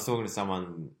I was talking to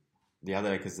someone the other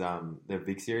day because the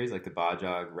big series, like the bar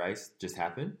jug race, just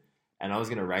happened, and I was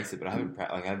going to race it, but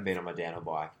I haven't been on my downhill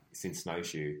bike since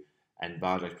snowshoe, and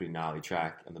bar jug's pretty gnarly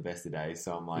track on the best of days.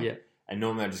 So I'm like, and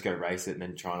normally I just go race it and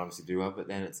then try and obviously do well, but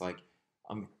then it's like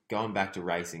I'm going back to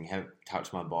racing, haven't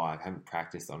touched my bike, haven't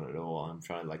practiced on it at all. I'm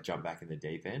trying to like jump back in the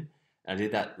deep end. And I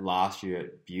did that last year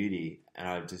at Beauty, and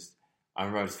I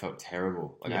remember I just felt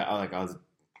terrible. Like I was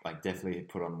like definitely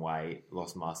put on weight,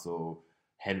 lost muscle,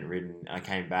 hadn't ridden, and I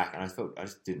came back and I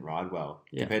just didn't ride well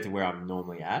compared to where I'm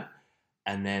normally at.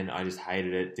 And then I just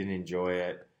hated it, didn't enjoy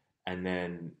it, and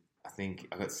then I think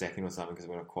I got second or something because I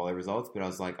went off quality results. But I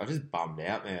was like, I just bummed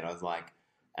out, man. I was like,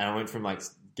 and I went from like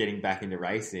getting back into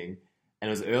racing, and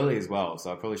it was early as well,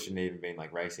 so I probably shouldn't have even been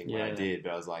like racing when I did.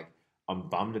 But I was like, I'm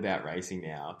bummed about racing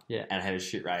now, and I had a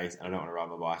shit race, and I don't want to ride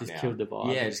my bike now. Just killed the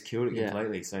bike. Yeah, just killed it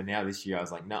completely. So now this year, I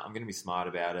was like, no, I'm going to be smart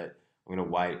about it. I'm going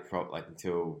to wait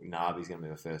until Narby's going to be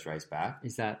my first race back.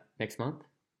 Is that next month?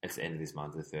 It's the end of this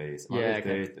month, the 30th. The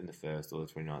 30th and the 1st, or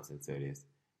the 29th and the 30th.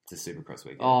 It's a Supercross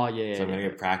weekend. Oh, yeah. So I'm going to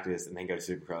go practice and then go to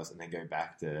Supercross and then go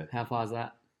back to... How far is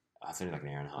that? It's only like an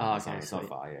hour and a half. Oh, okay. It's not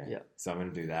far, yeah. So I'm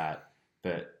going to do that.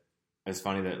 But it's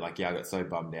funny that, I got so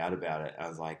bummed out about it. I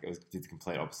was like, did the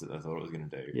complete opposite that I thought it was going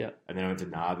to do. Yeah. And then I went to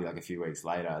Narby a few weeks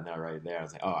later, and then I rode there. I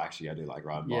was like, oh, actually, I do like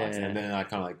riding bikes. And then I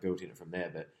kind of built in it from there.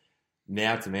 But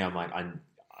now to me, I'm like,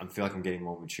 I feel like I'm getting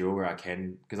more mature where I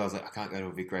can, because I was like, I can't go to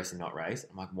a Vic race and not race.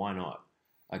 I'm like, why not?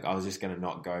 Like, I was just going to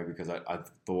not go because I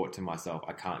thought to myself,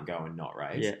 I can't go and not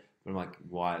race. Yeah. But I'm like,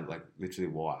 why? Like, literally,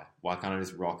 why? Why can't I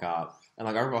just rock up? And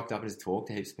I rocked up and just talked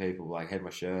to heaps of people. Had my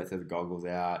shirts, had the goggles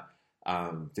out.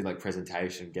 Did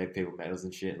presentation, gave people medals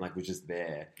and shit, and was just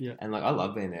there. Yeah. And I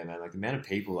love being there, man. The amount of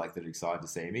people that are excited to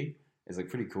see me is a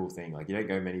pretty cool thing. You don't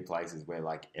go many places where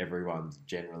everyone's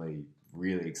generally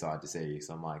really excited to see you.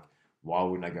 So I'm like, why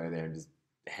wouldn't I go there and just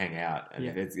hang out? And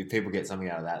if people get something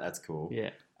out of that, that's cool. Yeah.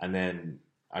 And then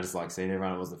I just seeing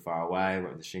everyone. It wasn't far away.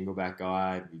 Went with the Shingleback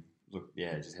guy.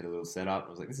 Just had a little setup. I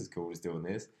was like, this is cool, just doing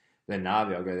this. Then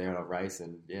Narby, I'll go there and I'll race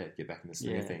and get back in the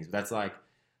swing of things. But that's I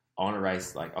want to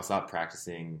race, I'll start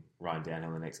practicing riding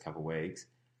downhill in the next couple of weeks,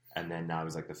 and then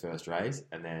Narby's the first race,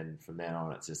 and then from then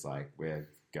on it's just we're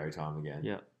go time again.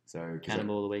 Yeah. So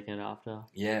Cannonball the weekend after.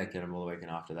 Yeah, Cannonball the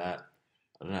weekend after that.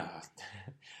 I don't know.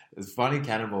 It's funny,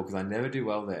 Cannonball, because I never do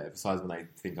well there, besides when they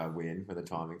think I win, when the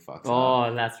timing fucks up.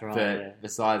 Oh, that's right. But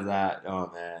besides that,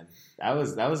 oh man, that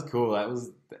was cool. That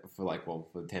was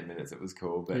for 10 minutes it was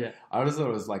cool. But I just thought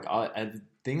it was and the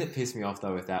thing that pissed me off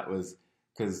though with that was,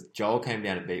 because Joel came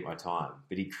down and beat my time,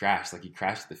 but he crashed. He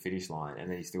crashed at the finish line, and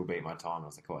then he still beat my time. I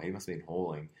was like, oh, he must have been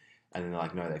hauling. And then they're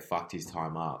like, no, they fucked his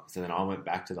time up. So then I went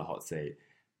back to the hot seat,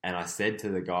 and I said to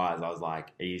the guys, I was like,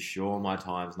 are you sure my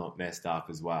time's not messed up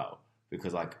as well?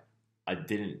 Because I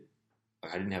didn't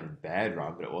have a bad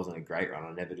run, but it wasn't a great run.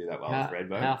 I never do that well with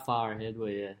Redbow. How far ahead were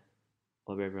you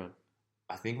of everyone?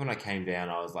 I think when I came down,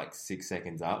 I was 6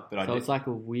 seconds up. But it's a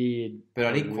weird. But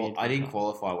I didn't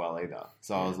qualify well either.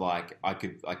 So I was I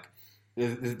could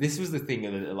This was the thing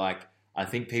that I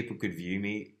think people could view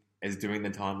me as doing the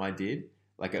time I did.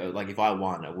 If I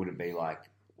won, it wouldn't be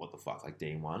what the fuck,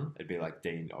 Dean won. It'd be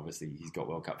Dean. Obviously, he's got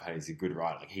World Cup pace. He's a good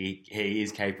rider. He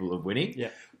is capable of winning.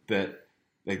 Yeah. But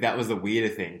that was the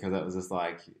weirder thing, because it was just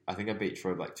I think I beat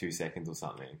Troy 2 seconds or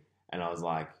something, and I was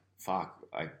like, fuck,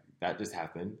 that just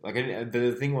happened.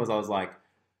 The thing was, I was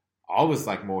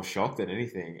more shocked than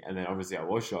anything, and then obviously I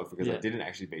was shocked because I didn't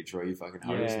actually beat Troy. You fucking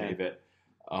hosed me, but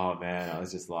oh man, I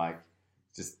was just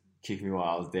just kick me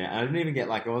while I was down. And I didn't even get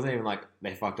it wasn't even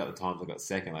they fucked up the times. I got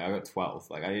second. I got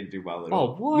 12th. I didn't do well at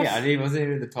all. Oh, what? Yeah, I wasn't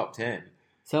even in the top 10.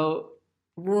 So.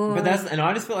 What? But and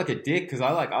I just felt like a dick because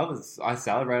I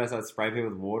celebrated, I started spraying people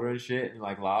with water and shit and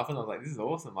laughing. I was like, this is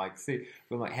awesome. See,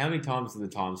 but I'm how many times do the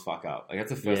times fuck up? That's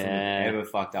the first time they've ever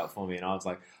fucked up for me. And I was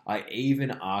I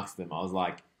even asked them, I was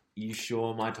you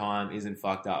sure my time isn't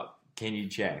fucked up? Can you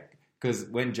check? Because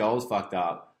when Joel's fucked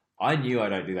up, I knew I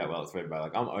don't do that well at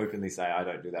Threadbow. I'm openly saying I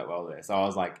don't do that well there. So I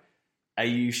was are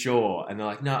you sure? And they're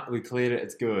like, no, we cleared it,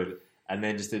 it's good. And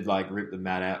then just did rip the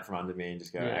mat out from under me and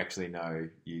just go, actually, no,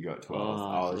 you got 12. Oh,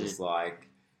 I was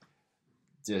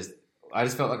I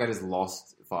just felt like I just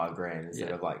lost $5,000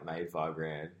 instead of made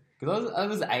 $5,000. Because I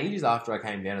was ages after I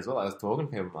came down as well. I was talking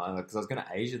to people because I was going to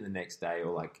Asia the next day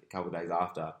or a couple of days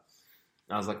after. And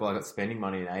I was well, I got spending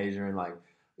money in Asia and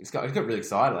got really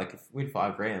excited. Like, if we win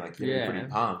 $5,000, like, you're pretty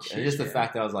pumped. And just the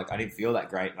fact that I was like, I didn't feel that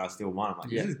great and I still won. I'm like,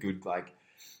 this is good. Like,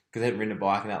 because I hadn't ridden a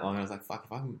bike in that long. And I was like, fuck,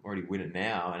 if I can already win it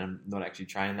now and I'm not actually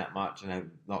training that much and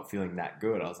I'm not feeling that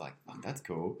good, I was like, fuck, that's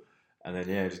cool. And then,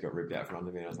 it just got ripped out from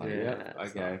under me. And I was like,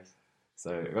 okay. Nice.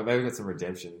 So maybe got some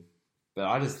redemption. But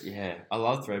I just, I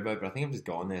love Threadboat, but I think I've just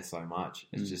gone there so much.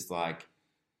 It's just like,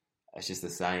 it's just the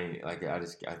same. Like, I'm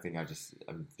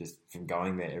just from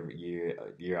going there every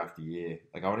year after year.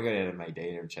 Like, I want to go down to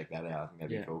Medina and check that out. I think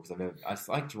that'd be cool. Because I just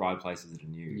like to ride places that are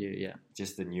new.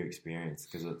 Just a new experience.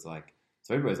 Because it's like,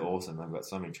 Threadboat's awesome. They've got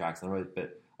so many tracks.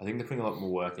 But I think they're putting a lot more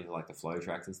work into like the flow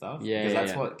tracks and stuff. Because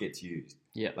that's what gets used.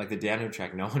 Like the downhill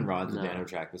track, no one rides the downhill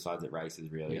track besides at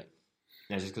races, really. And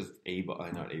it's just because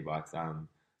e-bikes,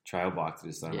 trail bikes are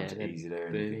just so much easier.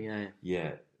 Booming,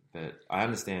 But I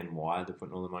understand why they're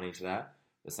putting all the money into that.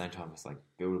 At the same time, it's like,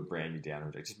 build a brand new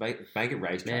downhill track. Just make it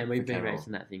racetrack. Man, we've been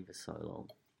racing that thing for so long.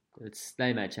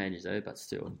 They made changes though, but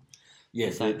still. Yeah,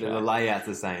 the layout's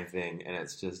the same thing, and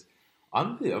it's just,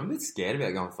 I'm a bit scared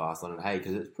about going fast on it,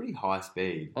 because it's pretty high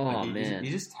speed. Oh, like man.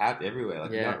 You just tap everywhere.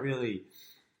 Like, you're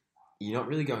not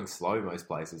really going slow most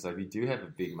places. So if you do have a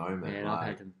big moment, I've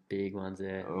had some big ones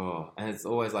there. Oh, and it's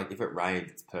always like, if it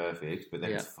rains, it's perfect, but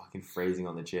then it's fucking freezing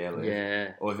on the chairlift.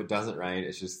 Yeah. Or if it doesn't rain,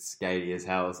 it's just skatey as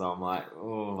hell. So I'm like,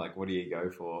 what do you go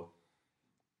for?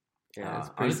 Yeah, it's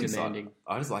pretty demanding.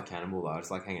 I just like Cannonball though. I just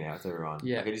like hanging out with everyone.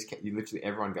 Yeah. Like,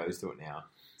 everyone goes to it now.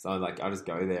 So like, I just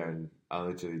go there and I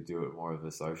literally do it more of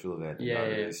a social event. And don't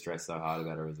really stress so hard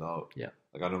about a result. Yeah.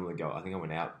 Like, I normally go, I think I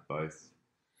went out both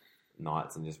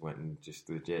nights and just went and just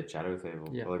chatted with people.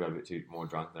 Probably got a bit more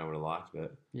drunk than I would have liked,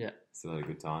 but still had a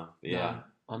good time. But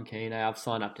I'm keen. I've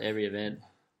signed up to every event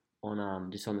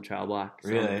on just on the trail bike, so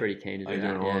really? I'm pretty keen to do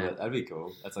that. All of it. That'd be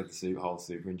cool. That's like the whole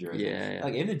super endurance. Yeah.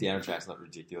 Like, even the downhill track's not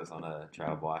ridiculous on a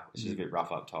trail bike. It's just a bit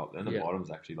rough up top. Then the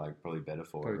bottom's actually like probably better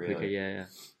for it. Really. Quicker,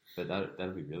 But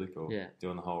that'd be really cool. Yeah.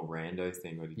 Doing the whole rando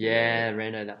thing.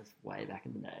 Rando. That was way back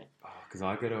in the day. Because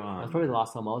I go to that was probably the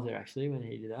last time I was there actually when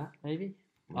he did that. Maybe.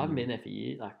 I haven't been there for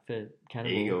years, like for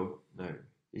Cannonball. Eagle. No,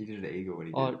 he did it at Eagle when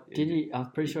he did. Oh, did he?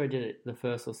 I'm pretty sure he did it the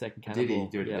first or second Cannonball. Did he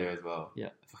do it there as well?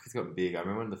 Yeah. Fuck, it's got big. I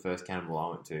remember when the first Cannonball I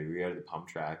went to, we go to the pump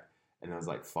track and there was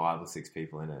like 5 or 6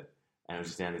 people in it. And it was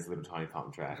just down this little tiny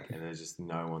pump track and there's just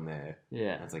no one there.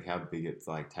 Yeah. And it's like how big it's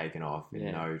like taken off in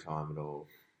no time at all.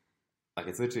 Like,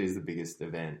 it's literally is the biggest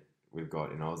event we've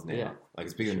got in Oz now. Yeah. Like,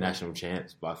 it's bigger than national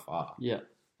champs by far. Yeah.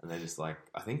 And they're just like,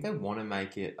 I think they want to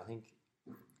make it,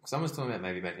 someone's talking about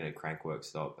maybe making a Crankworks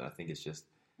stop, but I think it's just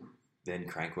then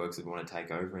Crankworks would want to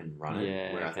take over and run it.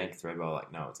 Yeah, where I think Threadbow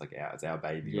like, no, it's like it's our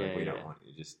baby. Like, we don't want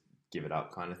you to just give it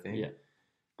up kind of thing. Yeah.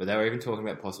 But they were even talking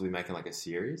about possibly making like a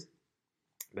series.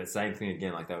 But same thing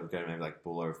again, like they would go to maybe like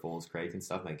Bull or Falls Creek and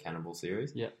stuff, make Cannonball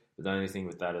series. Yeah. But the only thing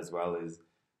with that as well is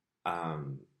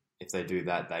if they do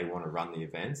that, they want to run the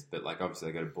events. But like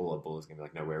obviously they go to Bull, or Bull is going to be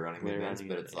like, no, we're running the events.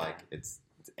 But it's like, it's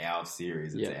our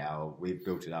series. It's we've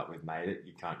built it up. We've made it.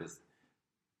 You can't just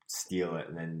steal it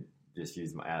and then just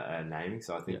use our naming.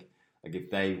 So I think like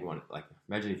if they want, like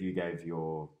imagine if you gave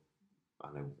your, I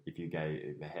don't know, if you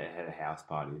had a house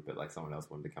party, but like someone else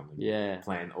wanted to come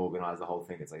and organise the whole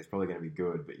thing. It's like, it's probably going to be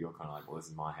good, but you're kind of like, well, this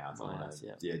is my house. I want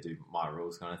to do my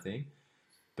rules kind of thing.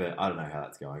 But I don't know how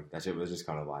that's going. That shit was just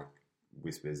kind of like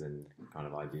whispers and kind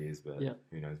of ideas, but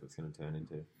who knows what's going to turn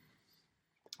into.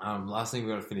 Last thing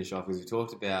we've got to finish off is we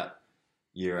talked about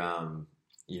your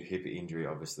hip injury,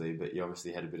 obviously, but you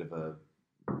obviously had a bit of a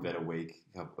better week,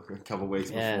 a couple of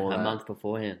weeks before that. A month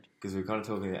beforehand. Because we're kind of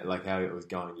talking about like how it was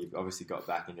going. You've obviously got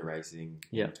back into racing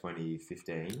in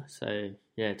 2015. So,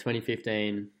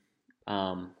 2015,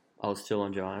 I was still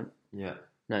on Giant. Yeah.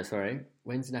 No, sorry.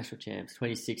 When's the National Champs?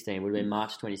 2016. Would have been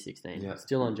March 2016. Yeah.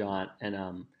 Still on Giant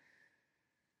and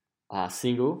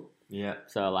single. Yeah.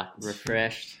 So, like,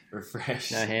 refreshed. No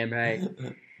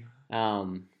handbrake.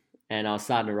 And I was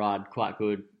starting to ride quite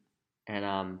good.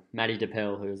 And Matty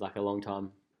DePel, who was like a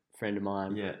long-time friend of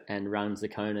mine and runs the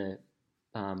Kona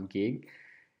gig,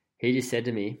 he just said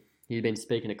to me, he'd been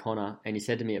speaking to Connor, and he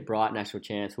said to me at Bright National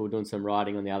Champs, we were doing some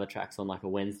riding on the other tracks on like a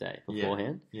Wednesday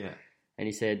beforehand. Yeah. And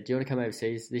he said, do you want to come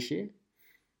overseas this year?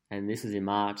 And this was in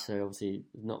March, so obviously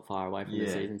not far away from the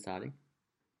season starting.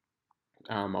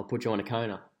 I'll put you on a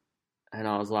Kona. And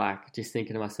I was like, just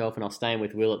thinking to myself, and I was staying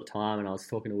with Will at the time, and I was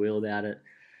talking to Will about it.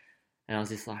 And I was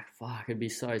just like, fuck, it'd be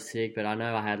so sick. But I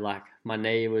know I had like, my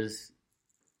knee was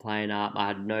playing up. I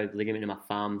had no ligament in my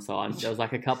thumb. So there was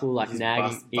like a couple like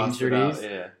nagging injuries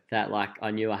that like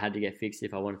I knew I had to get fixed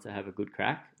if I wanted to have a good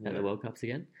crack at the World Cups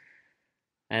again.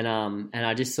 And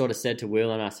I just sort of said to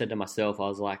Will, and I said to myself, I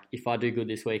was like, if I do good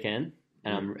this weekend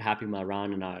and I'm happy with my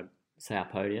run and I say our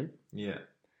podium,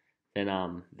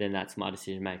 then that's my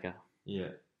decision maker. Yeah.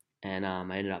 And I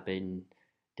ended up beating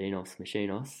Dinos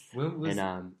Machinos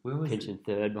and pinching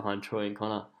third behind Troy and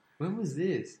Connor. When was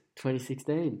this?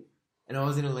 2016. And I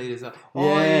was in a lead as well.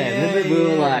 Remember we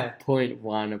were like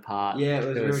 0.1 apart. Yeah,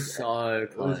 it was so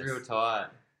close. It was real tight.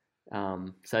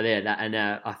 So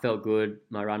yeah, I felt good.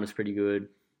 My run was pretty good,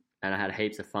 and I had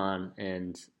heaps of fun,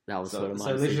 and that was sort of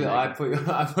my decision. So literally,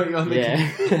 I put you on the.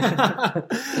 Yeah.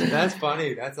 That's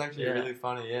funny. That's actually really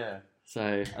funny. Yeah.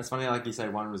 So that's funny. Like you say,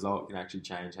 one result can actually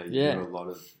change how you do a lot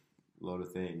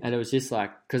of things. And it was just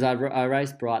like because I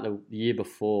raced Bright the year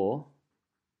before.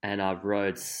 And I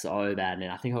rode so bad,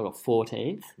 and I think I got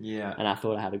 14th. Yeah. And I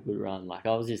thought I had a good run. Like,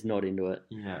 I was just not into it.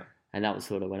 Yeah. And that was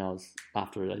sort of when I was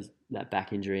after that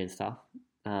back injury and stuff.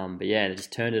 But yeah, I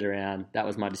just turned it around. That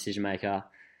was my decision maker.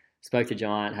 Spoke to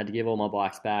Giant, had to give all my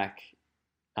bikes back.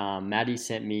 Maddie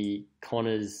sent me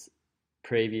Connor's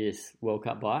previous World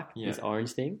Cup bike, his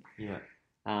orange thing. Yeah.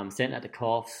 Sent that to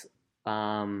Coughs.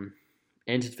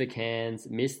 Entered for Cairns.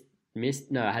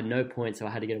 No, I had no points, so I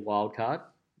had to get a wild card.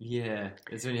 Yeah,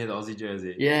 it's when you had the Aussie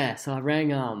jersey. Yeah, so I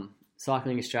rang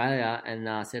Cycling Australia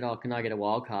and said, "Oh, can I get a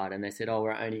wild card?" And they said, "Oh,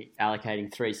 we're only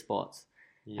allocating 3 spots,"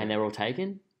 and they're all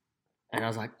taken. And I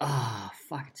was like,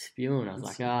 fucking spewing. I was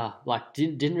like,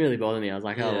 didn't really bother me. I was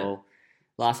like, well,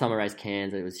 last time I raced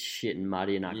Cairns, it was shit and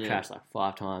muddy, and I crashed like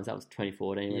 5 times. That was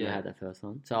 2014 when I had that first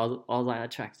one. So I was like, that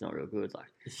track's not real good.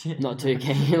 Like, not too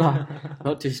keen, like,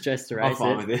 not too stressed to race I'm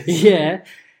fine it. with this. Yeah,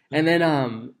 and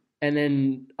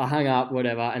then I hung up,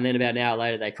 whatever, and then about an hour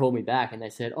later they called me back and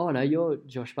they said, "Oh no, you're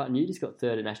Josh Button, you just got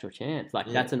 3rd at National Champs. Like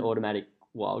that's an automatic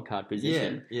wildcard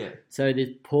position." Yeah. So this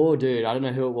poor dude, I don't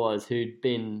know who it was, who'd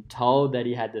been told that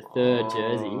he had the 3rd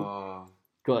jersey,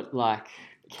 got like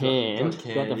canned,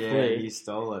 got the flea. You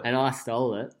stole it. And I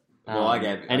stole it. Well, I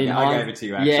gave it to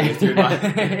you actually.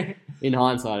 Yeah. In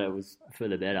hindsight, it was for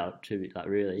the better, to be like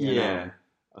really. Yeah.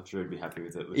 I'm sure he'd be happy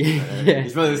with it.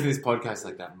 He's probably listening to this podcast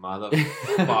like that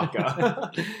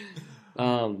motherfucker.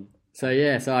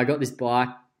 So I got this bike.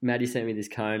 Maddie sent me this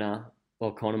Kona,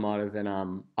 or Connor might have, and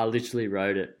I literally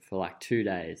rode it for like 2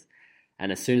 days. And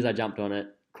as soon as I jumped on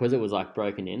it, because it was like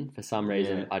broken in, for some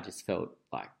reason, I just felt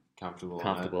like comfortable.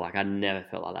 Like I never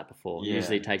felt like that before. Yeah.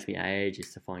 Usually it takes me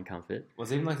ages to find comfort. Well,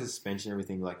 it's even like the suspension,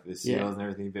 everything, like the seals and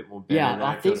everything, a bit more better. Yeah,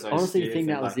 I think honestly,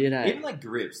 that was it. Even like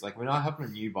grips, like when I hop on a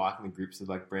new bike and the grips are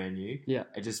like brand new,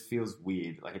 it just feels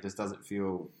weird. Like it just doesn't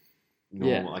feel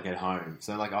normal, like at home.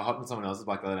 So like I hopped on someone else's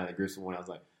bike the other day and the grips were worn. I was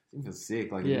like, it feels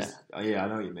sick. Like, I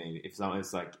know what you mean. If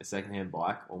it's like a secondhand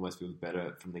bike, almost feels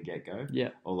better from the get go. Yeah.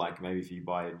 Or like maybe if you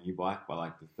buy a new bike by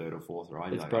like the 3rd or 4th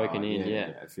ride, it's like, broken in. Yeah.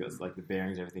 It feels like the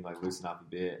bearings, everything like loosen up a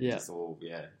bit. Yeah.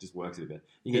 It just works a bit.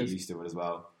 You get used to it as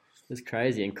well. It's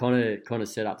crazy. And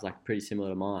Connor's setup's like pretty similar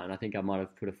to mine. I think I might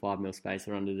have put a 5mm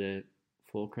spacer under the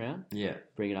forecrown. Yeah.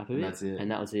 Bring it up a bit. That's it. And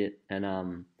that was it.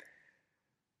 And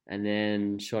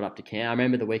then shot up to camp. I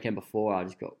remember the weekend before I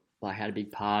just had a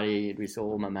big party with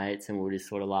all my mates, and we were just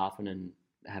sort of laughing and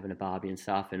having a barbie and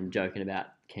stuff and joking about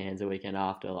Cairns the weekend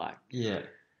after, like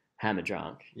hammer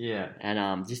drunk. Yeah.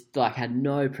 And just like had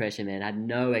no pressure, man. Had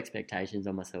no expectations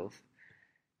on myself.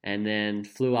 And then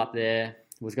flew up there.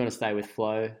 Was going to stay with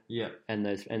Flo. Yeah. And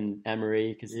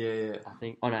Amory, because I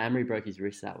think Amory broke his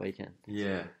wrist that weekend.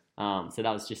 Yeah. So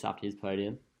that was just up to his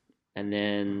podium. And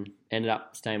then ended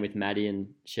up staying with Maddie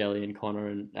and Shelley and Connor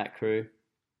and that crew.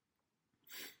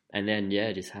 And then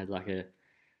just had like a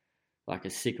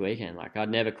sick weekend. Like I'd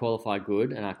never qualified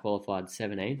good, and I qualified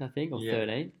 17th, I think, or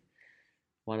 13th,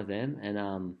 one of them,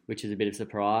 and which is a bit of a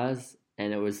surprise.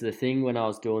 And it was the thing when I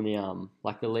was doing the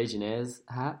like the Legionnaires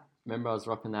hat. Remember I was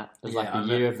rocking that? It was like the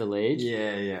year of the Liege.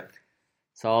 Yeah, yeah.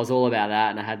 So I was all about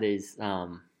that, and I had these. I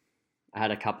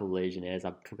had a couple of Legionnaires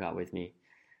I took up with me,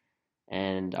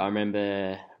 and I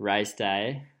remember race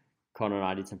day. Connor and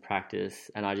I did some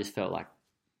practice, and I just felt like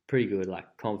pretty good, like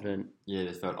confident. Yeah,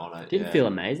 just felt on it. Didn't feel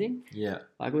amazing. Yeah.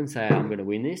 I wouldn't say I'm going to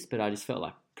win this, but I just felt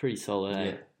like pretty solid.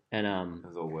 Yeah. And it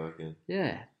was all working.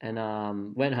 Yeah.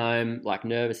 And went home like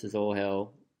nervous as all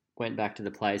hell. Went back to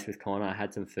the place with Connor,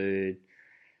 had some food.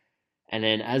 And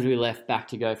then as we left back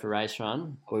to go for race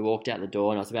run, we walked out the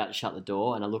door and I was about to shut the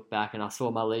door, and I looked back and I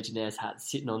saw my Legionnaires hat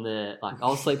sitting on the, like I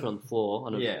was sleeping on the floor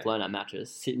on a blown up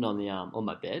mattress, sitting on the on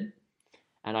my bed.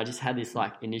 And I just had this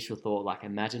like initial thought, like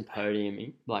imagine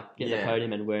podiuming, like getting the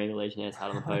podium and wearing a Legionnaire's hat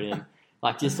on the podium,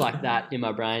 like just like that in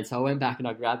my brain. So I went back and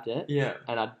I grabbed it,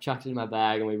 and I chucked it in my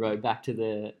bag, and we rode back to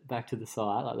the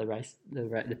site, like the race,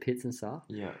 the pits and stuff.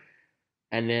 Yeah.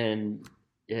 And then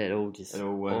it all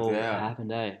worked out.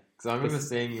 Happened, eh? Because I remember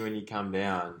seeing you when you come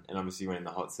down, and obviously you went in the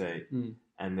hot seat,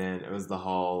 and then it was the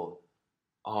whole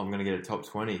oh, I'm going to get a top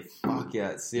 20. Fuck yeah,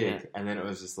 it's sick. Yeah. And then it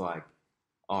was just like,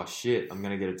 oh shit, I'm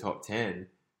going to get a top 10.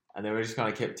 And then we just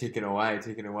kind of kept ticking away.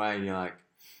 And you're like,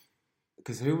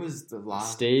 because who was the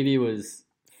last? Stevie was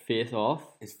 5th off.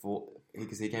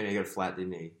 Because he came and he got a flat,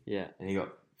 didn't he? Yeah. And he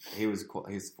was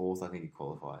 4th, I think he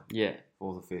qualified. Yeah.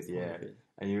 4th or 5th, yeah.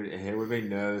 And he would have been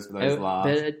nervous for those last.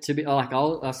 But to be like,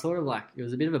 I sort of like, it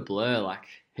was a bit of a blur. Like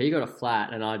he got a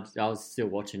flat, and I was still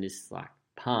watching this like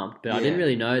pumped, but I didn't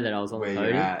really know that I was on the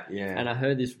podium. Yeah. And I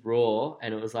heard this roar,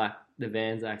 and it was like the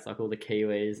Vanzacks, like all the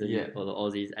Kiwis and all the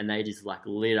Aussies, and they just like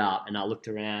lit up. And I looked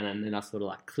around, and then I sort of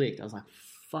like clicked. I was like,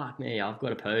 "Fuck me, I've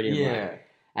got a podium." Yeah,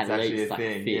 like, at least like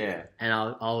 5th. Yeah. And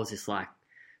I was just like,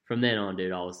 from then on,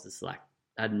 dude, I was just like,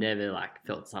 I'd never like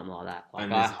felt something like that. Like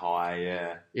and this high,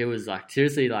 yeah. It was like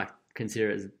seriously like consider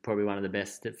it as probably one of the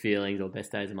best feelings or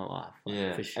best days of my life. Like,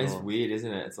 yeah, for sure. It's weird,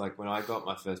 isn't it? It's like when I got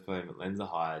my first podium at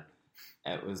Lenzerheide,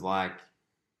 it was like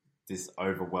this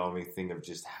overwhelming thing of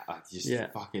just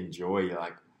fucking joy. You're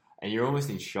like, and you're almost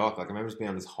in shock. Like I remember just being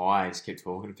on this high and just kept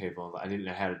talking to people. And I didn't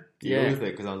know how to deal with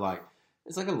it because I was like,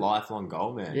 it's like a lifelong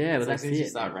goal, man. Yeah, it's but like that's you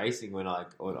start racing when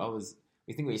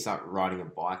you think when you start riding a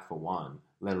bike for one,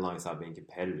 let alone start being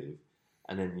competitive.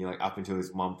 And then you're like up until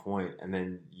this one point, and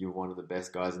then you're one of the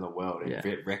best guys in the world, and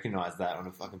recognize that on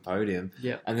a fucking podium.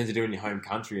 Yeah. And then to do it in your home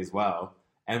country as well,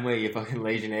 and wear your fucking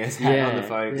Legionnaires hat on the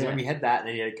podium. Because when we had that, and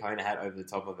then you had a Kona hat over the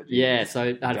top of it. Yeah,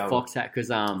 so I had a Fox hat because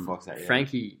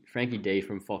Frankie D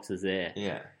from Fox was there.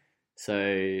 Yeah.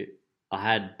 So I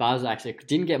had Buzz actually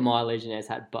didn't get my Legionnaires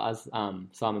hat. Buzz,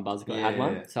 Simon Buzz had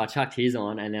one. Yeah. So I chucked his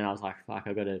on, and then I was like, "Fuck,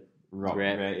 I got to." So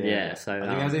I think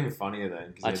that was even funnier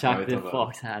then. I chucked the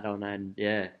Fox hat on and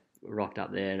rocked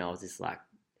up there, and I was just like,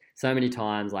 so many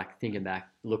times like thinking back,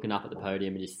 looking up at the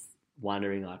podium and just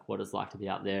wondering like what it's like to be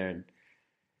up there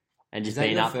and just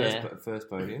being up there. First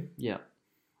podium. Yeah,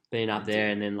 being up there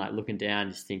and then like looking down,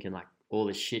 just thinking like all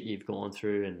the shit you've gone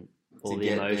through and all the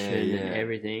emotion and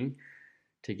everything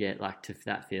to get like to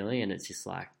that feeling, and it's just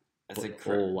like it's a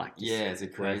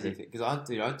crazy thing because I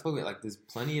talk about like there's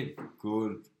plenty of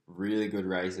really good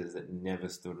races that never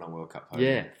stood on a World Cup podium.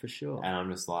 Yeah, for sure. And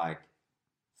I'm just like,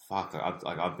 fuck.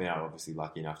 I've been obviously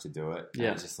lucky enough to do it. Yeah.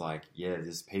 And it's just like,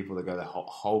 there's people that go their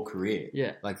whole career.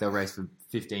 Yeah. Like they'll race for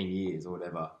 15 years or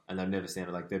whatever, and they've never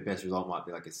stand like their best result might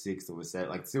be like a 6th or a 7th.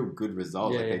 Like still good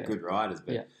results. They're good riders,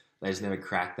 but they just never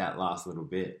cracked that last little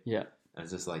bit. Yeah. And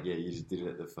it's just like, you just did it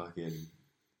at the fucking,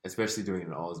 especially doing it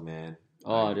in Oz, man.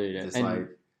 Oh, like, dude. Just if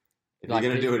you're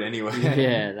gonna do it anyway.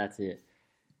 Yeah, that's it.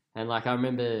 And, like, I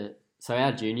remember... So,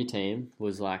 our junior team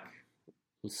was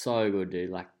so good, dude.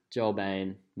 Like, Joel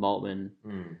Bain, Maltman,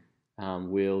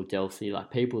 Will, Delphi,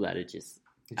 like, people that are just...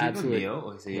 Did you have Neil,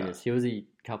 or is he... Yes, he was a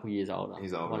couple years older.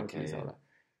 He's older, one or 2 years older.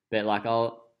 But, like,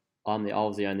 I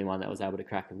was the only one that was able to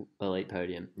crack an elite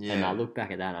podium. Yeah. And I look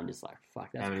back at that and I'm just like, fuck,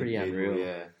 that's pretty unreal.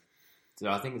 Yeah. So,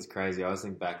 I think it's crazy. I was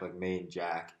thinking back, like, me and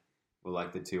Jack... were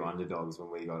like the 2 underdogs when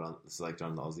we got selected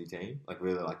on the Aussie team. Like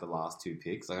we were like the last 2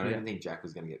 picks. Like I don't even think Jack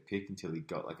was going to get picked until he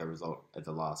got like a result at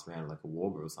the last round, like a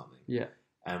Warburg or something. Yeah.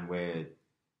 And we've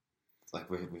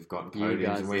gotten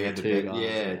podiums and we had the best.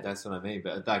 Yeah, that's what I mean.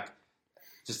 But like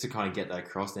just to kind of get that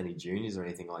across to any juniors or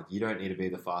anything, like you don't need to be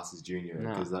the fastest junior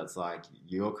because that's like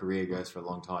your career goes for a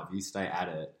long time. If you stay at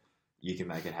it, you can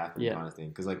make it happen kind of thing.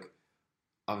 Because like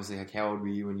obviously, like how old were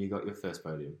you when you got your first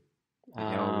podium?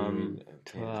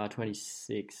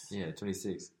 26. Yeah,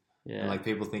 26. Yeah. And like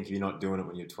people think if you're not doing it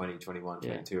when you're 20, 21,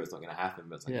 22, it's not going to happen.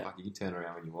 But it's like, fuck, you can turn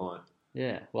around when you want.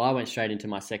 Yeah. Well, I went straight into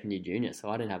my second year junior, so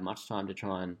I didn't have much time to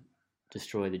try and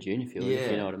destroy the junior field,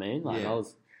 if you know what I mean. Like I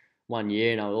was 1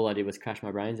 year and all I did was crash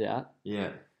my brains out.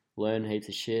 Yeah. Learn heaps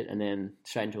of shit and then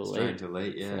straight into elite. Straight into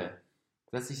elite, yeah. So,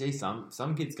 that's you see some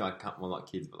kids well not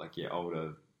kids, but like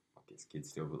older, I guess kids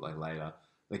still, but like later,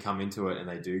 they come into it and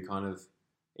they do kind of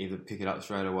either pick it up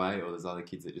straight away, or there's other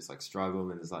kids that just like struggle,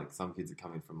 and then there's like some kids that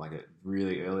come in from like a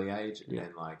really early age, and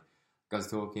then like I was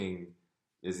talking,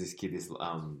 there's this kid, this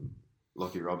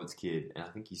Lockie Roberts kid, and I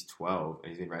think he's 12, and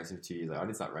he's been racing for 2 years. Like I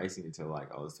didn't start racing until like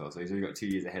I was 12, so he's already got 2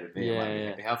 years ahead of me.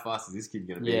 How fast is this kid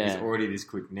going to be? He's already this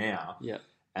quick now. Yeah,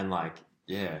 and like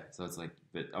so it's like,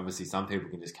 but obviously some people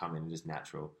can just come in and just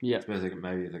natural. Yeah, especially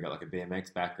maybe if they've got like a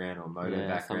BMX background or moto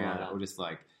background, or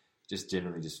just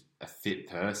generally just a fit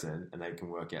person, and they can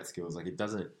work out skills. Like it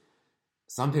doesn't.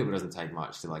 Some people it doesn't take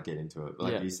much to like get into it,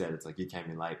 but like you said, it's like you came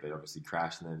in late, but obviously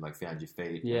crashed and then like found your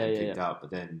feet and picked up,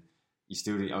 but then you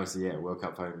still obviously World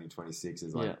Cup podium in 26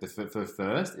 is like for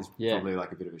first is probably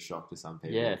like a bit of a shock to some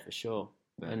people. Yeah, for sure.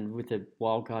 But, and with the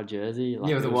wildcard jersey,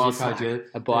 like with the wildcard jersey,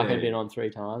 a bike I'd been on 3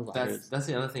 times. Like that's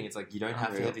the other thing. It's like you don't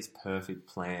have to have this perfect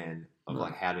plan of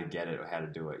like how to get it or how to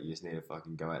do it. You just need to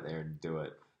fucking go out there and do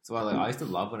it. So I used to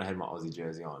love when I had my Aussie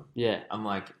jersey on. Yeah. I'm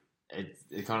like,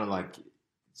 it kind of like,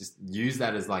 just use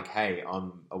that as like, hey,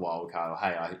 I'm a wild card, or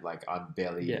hey, I'm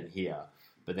barely even here.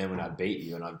 But then when I beat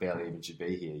you and I barely even should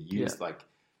be here, I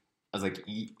was like,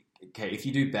 okay, if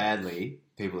you do badly,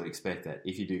 people would expect that.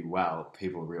 If you do well,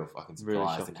 people are real fucking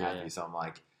surprised and happy. So I'm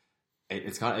like,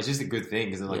 it's just a good thing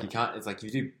because like you can't. It's like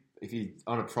if you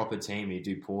on a proper team and you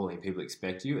do poorly and people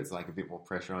expect you, it's like a bit more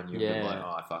pressure on you. Yeah. And like,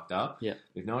 oh, I fucked up. Yeah.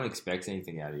 If no one expects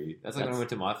anything out of you, that's like when I went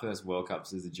to my first World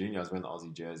Cups as a junior. I was wearing the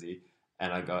Aussie jersey,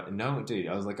 and I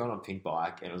was like going on pink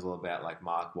bike, and it was all about like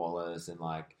Mark Wallace and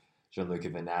like Gianluca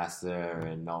Vanassa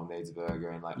and Noel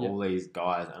Needsberger and like all these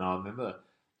guys. And I remember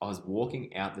I was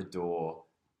walking out the door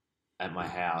at my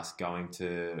house going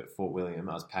to Fort William.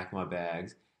 I was packing my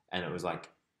bags, and it was like,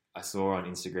 I saw on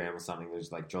Instagram or something, there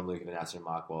was like Gianluca Vanassa and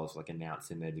Mark Wallace like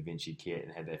announcing their Da Vinci kit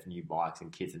and had their new bikes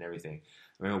and kits and everything.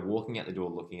 I remember walking out the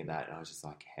door looking at that, and I was just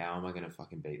like, how am I going to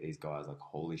fucking beat these guys? Like,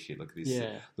 holy shit, look at this.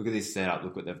 Yeah. Look at this setup,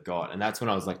 look what they've got. And that's when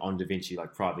I was like on Da Vinci,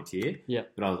 like privateer. Yeah.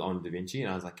 But I was on Da Vinci, and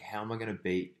I was like, how am I going to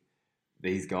beat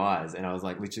these guys? And I was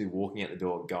like literally walking out the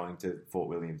door going to Fort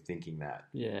William thinking that.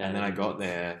 Yeah. And then I got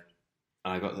there,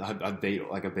 and I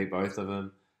beat both of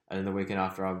them. And then the weekend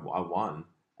after I won.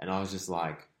 And I was just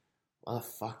like, why the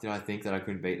fuck did I think that I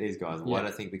couldn't beat these guys? Why did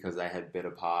I think because they had better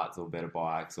parts or better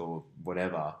bikes or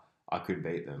whatever, I couldn't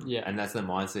beat them? Yeah. And that's the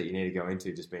mindset you need to go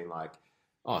into, just being like,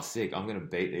 oh, sick, I'm going to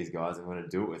beat these guys. I'm going to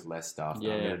do it with less stuff.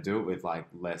 Yeah. I'm going to do it with like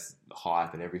less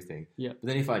hype and everything. Yeah. But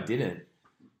then if I didn't,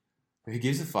 who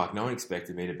gives a fuck? No one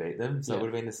expected me to beat them. So it would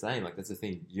have been the same. Like, that's the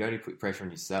thing. You only put pressure on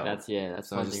yourself. That's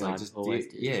so one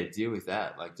thing deal with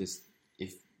that. Like,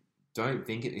 don't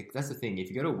think it. That's the thing. If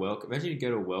you go to imagine you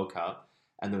go to a World Cup,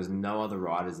 and there was no other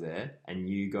riders there, and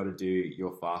you got to do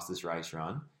your fastest race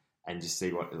run and just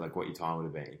see what your time would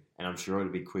have been. And I'm sure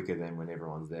it'd be quicker than when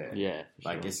everyone's there. Yeah.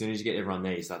 Like, as soon as you get everyone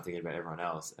there, you start thinking about everyone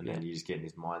else. And then you just get in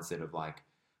this mindset of like,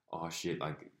 oh shit,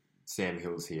 like Sam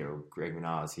Hill's here or Greg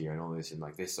Minar's here and all this. And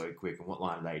like, they're so quick. And what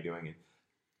line are they doing? And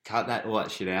cut all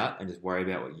that shit out and just worry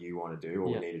about what you want to do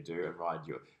or need to do and ride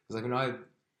your... Because like when I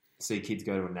see kids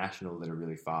go to a national that are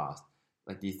really fast,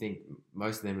 like, do you think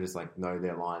most of them just like know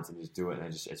their lines and just do it, and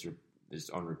it's just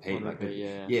on repeat?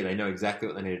 They know exactly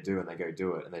what they need to do, and they go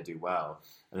do it, and they do well.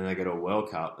 And then they go to a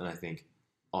World Cup, and they think,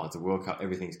 oh, it's a World Cup,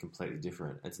 everything's completely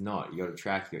different. It's not. You got a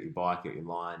track, you got your bike, you got your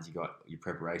lines, you got your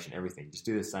preparation, everything. Just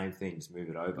do the same thing, just move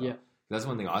it over. Yeah. That's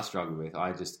one thing I struggled with.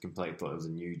 I just completely thought it was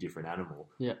a new, different animal.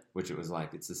 Yeah. Which it was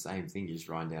like, it's the same thing. You're just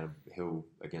riding down a hill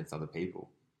against other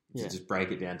people. So just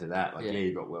break it down to that. Like,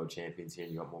 you've got world champions here,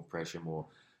 and you've got more pressure, more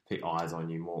eyes on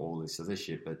you, more all this other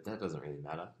shit, but that doesn't really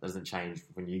matter. It doesn't change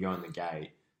when you go in the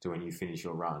gate to when you finish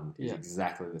your run. It's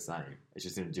exactly the same. It's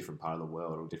just in a different part of the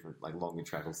world or different, like, longer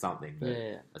track or something, but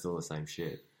it's all the same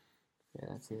shit. Yeah,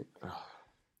 that's it. All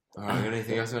right, got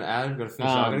anything else you want to add? I've got to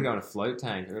finish. I've got to go on a float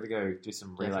tank. I've got to go do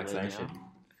some relaxation.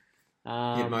 We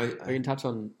can touch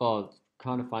on,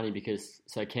 kind of funny because,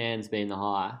 so Cairns being the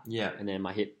high, and then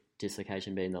my hip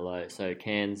dislocation being the low. So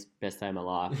Cairns, best day of my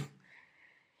life.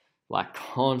 Like,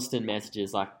 constant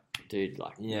messages, like, dude,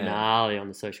 like, gnarly on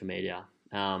the social media.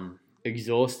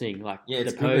 Exhausting, like,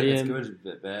 the podium. It's good,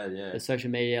 but bad, the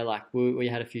social media, like, we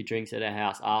had a few drinks at our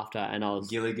house after, and I was...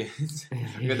 Gilligan's.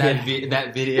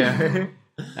 that video.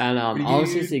 And I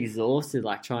was just exhausted,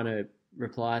 like, trying to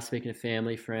reply, speaking to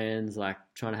family, friends, like,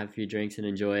 trying to have a few drinks and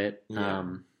enjoy it.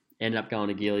 Ended up going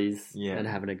to Gillies and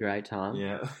having a great time.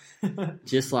 Yeah.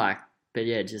 Just, like... But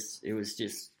yeah, it was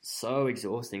just so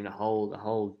exhausting the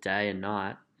whole day and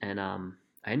night, and I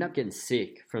ended up getting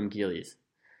sick from Gillies.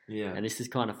 Yeah, and this is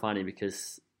kind of funny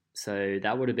because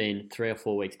that would have been 3 or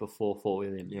 4 weeks before Fort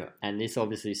William. Yeah, and this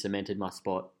obviously cemented my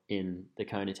spot in the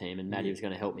Kona team, and Maddie was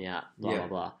going to help me out. Blah blah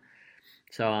blah.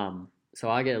 So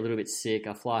I get a little bit sick.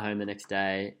 I fly home the next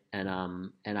day, and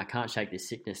I can't shake this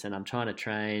sickness, and I'm trying to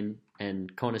train.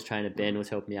 And Connor's trainer Ben was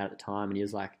helping me out at the time, and he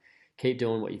was like, "Keep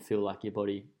doing what you feel like your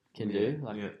body can do."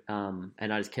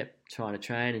 And I just kept trying to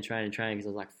train because I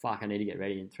was like, fuck, I need to get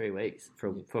ready in 3 weeks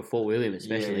for Fort William,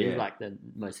 especially like the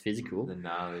most physical, the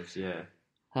knowledge. So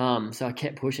I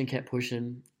kept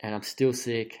pushing, and I'm still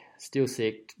sick,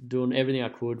 doing everything I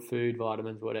could, food,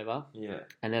 vitamins, whatever.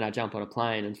 And then I jump on a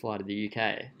plane and fly to the UK.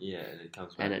 And it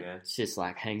comes back, and it just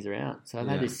like hangs around. So I've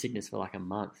had this sickness for like a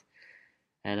month,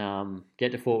 and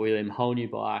get to Fort William, whole new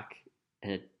bike,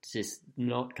 and it's just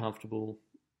not comfortable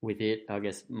with it. I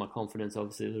guess my confidence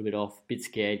obviously a little bit off, a bit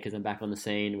scared because I'm back on the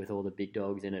scene with all the big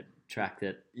dogs in a track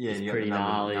that is pretty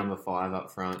gnarly. Number 5 up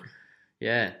front.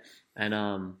 Yeah, and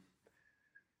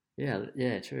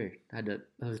true. I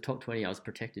was top 20. I was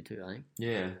protected too, I think.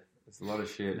 Yeah, It's a lot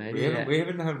of shit. Maybe, we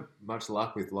haven't had much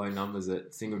luck with low numbers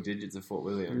at single digits at Fort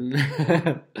William.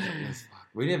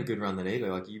 We didn't have a good run then either.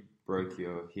 Like, you broke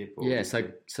your hip. Yeah,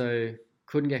 so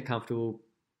couldn't get comfortable.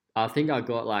 I think I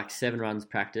got like 7 runs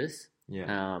practice.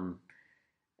 Yeah.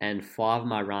 And 5 of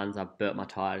my runs, I burnt my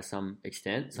tyre to some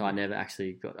extent. So I never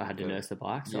actually I had to nurse the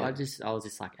bike. So I was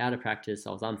just like out of practice. I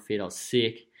was unfit. I was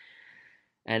sick.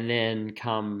 And then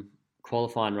come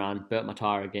qualifying run, burnt my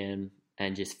tyre again,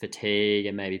 and just fatigue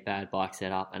and maybe bad bike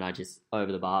setup, and I just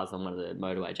over the bars on one of the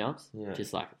motorway jumps,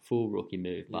 just like a full rookie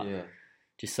move, but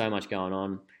just so much going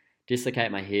on.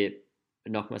 Dislocate my hip,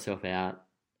 knock myself out,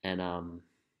 and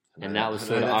that was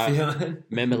sort of. I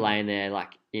remember laying there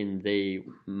like in the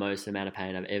most amount of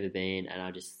pain I've ever been, and I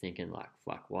just thinking like,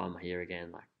 fuck, why am I here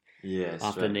again? Like,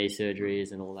 after knee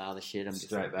surgeries and all that other shit, I'm just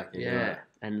straight back in.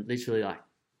 And literally like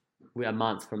we are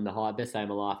months from the best day of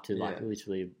my life to like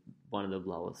literally one of the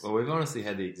lowest. Well, we've honestly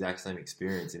had the exact same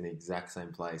experience in the exact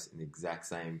same place, in the exact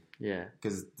same... Yeah.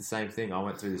 Because the same thing, I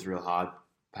went through this real hard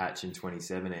patch in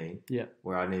 2017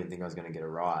 where I didn't even think I was going to get a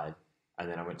ride. And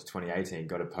then I went to 2018,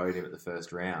 got a podium at the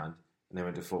first round, and then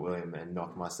went to Fort William and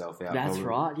knocked myself out. That's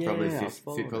right, yeah.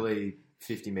 Probably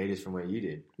 50 metres from where you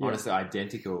did. Yeah. Honestly,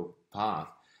 identical path.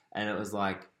 And it was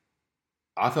like...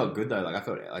 I felt good though. Like, I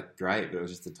felt like great, but it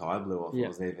was just the tire blew off. It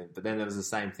wasn't even... But then there was the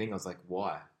same thing. I was like,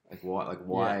 why?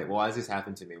 Why has this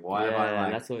happened to me? Why am I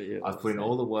like, that's what I've put in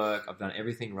all the work, I've done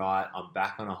everything right, I'm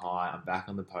back on a high, I'm back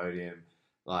on the podium,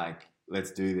 like,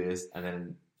 let's do this, and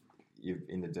then you're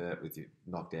in the dirt with you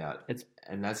knocked out.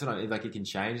 And that's what I mean, like, it can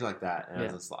change like that. And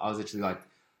I was literally like,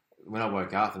 when I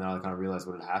woke up and then I kind of realized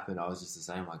what had happened, I was just the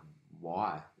same, like,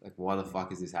 why? Like, why the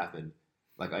fuck has this happened?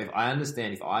 Like, if I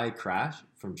understand if I crash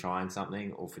from trying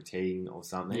something or fatiguing or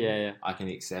something, I can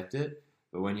accept it.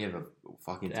 But when you have a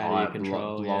fucking tire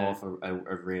blow off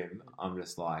a rim, I'm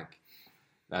just like,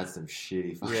 that's some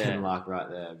shitty fucking luck right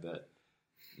there. But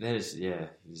then it's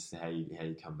just how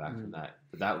you come back from that.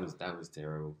 But that was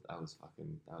terrible. That was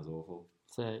awful.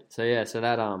 So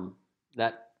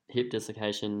that hip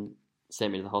dislocation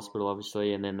sent me to the hospital,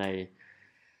 obviously, and then they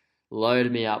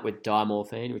loaded me up with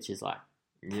dimorphine, which is like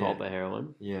proper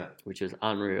heroin, which was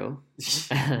unreal,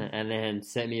 and then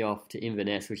sent me off to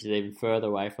Inverness, which is even further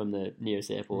away from the nearest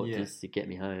airport, just to get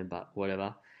me home, but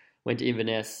whatever. Went to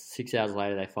Inverness, 6 hours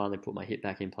later they finally put my hip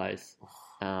back in place,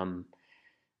 and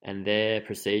their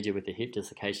procedure with the hip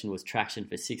dislocation was traction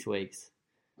for 6 weeks.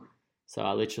 So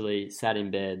I literally sat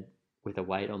in bed with a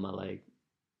weight on my leg,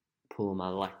 pulling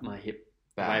my hip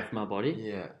away from my body.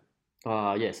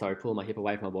 Pulling my hip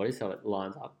away from my body so it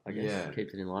lines up, I guess,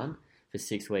 keeps it in line. For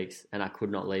 6 weeks, and I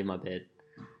could not leave my bed.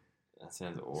 That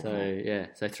sounds awful.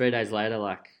 So 3 days later,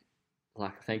 like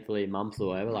thankfully Mum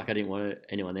flew over. Like, I didn't want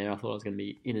anyone there. I thought I was going to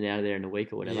be in and out of there in a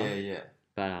week or whatever.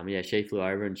 But she flew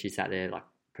over and she sat there, like,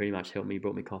 pretty much helped me,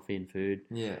 brought me coffee and food.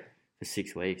 For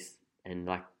 6 weeks, and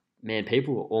like, man,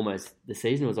 the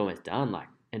season was almost done. Like,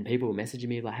 and people were messaging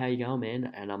me like, "How you going,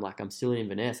 man?" And I'm like, "I'm still in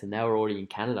Inverness," and they were already in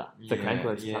Canada for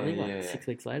Crankworks or something. 6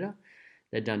 weeks later.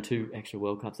 They'd done 2 extra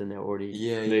World Cups and they're already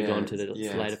moved on to the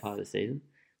later part of the season.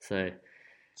 So,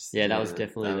 that was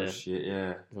definitely the lowest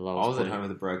I was point. at home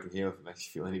with a broken heel, if it makes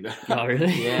you feel any better. Oh,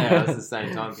 really? Yeah, it was the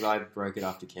same time because I broke it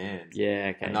after Cairns.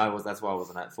 Yeah, okay. And that's why I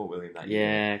wasn't at Fort William that year.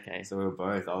 Yeah, okay. So we were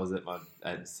both, I was at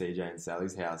CJ and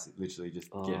Sally's house, literally just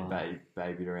getting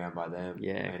babied around by them.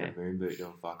 Yeah, okay. In a moon boot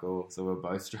doing fuck all. So we were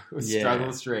both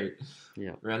struggle street.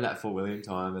 Yeah. Around that Fort William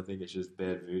time, I think it's just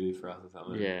bad voodoo for us or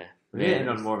something. Yeah. We're getting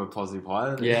on more of a positive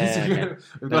high. Okay.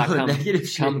 We've got the negative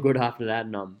shit. Come good after that,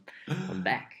 and I'm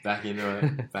back. Back into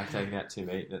it. Back taking out Tim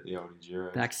Eaton at the old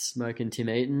enduro. Back smoking Tim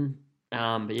Eaton.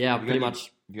 But yeah, pretty much.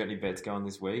 Have you got any bets going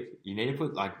this week? You need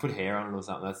to put hair on it or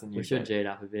something. That's the new. We should G it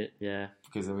up a bit, yeah.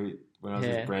 Because when I was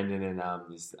with Brendan and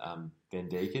Ben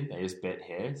Deacon, they just bet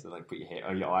hair. So like, put your hair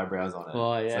or your eyebrows on it.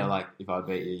 Oh yeah. So like, if I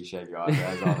beat you, you shave your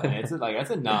eyebrows off, and it's like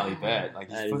that's a gnarly bet.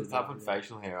 Like, you put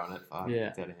facial hair on it. Fuck,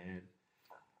 it's out of hand.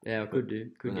 Yeah, I could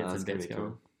get some bets going.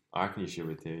 Cool. I reckon you should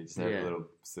with too. Just have a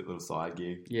little side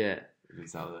gig. Yeah.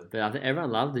 But I think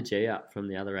everyone loved the G up from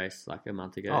the other race like a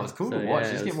month ago. Oh, it's cool to watch.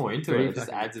 Just get more into it. It just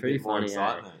adds a bit more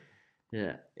excitement.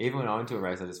 Yeah. Even when I went to a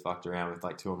race, I just fucked around with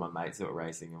like 2 of my mates that were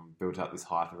racing and built up this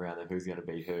hype around them who's going to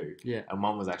beat who. Yeah. And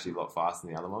one was actually a lot faster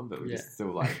than the other one, but we just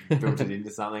still like built it into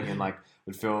something and like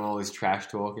would film all this trash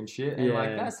talk and shit. And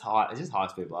that's high. It just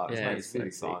hypes people up. It's good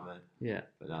excitement. Yeah.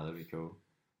 But no, that'd be cool.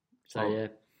 So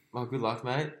Well, good luck,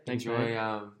 mate. Thanks, enjoy mate.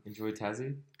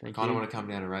 Tassie. I kind of want to come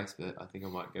down and race, but I think I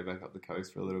might go back up the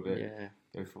coast for a little bit.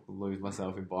 Yeah. Lose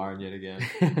myself in Byron yet again.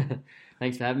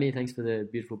 Thanks for having me. Thanks for the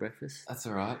beautiful breakfast. That's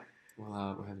all right. We'll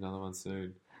have another one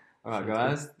soon. All right,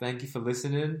 guys. Thank you for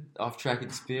listening. Off Track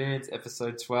Experience,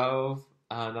 episode 12.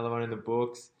 Another one in the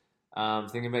books.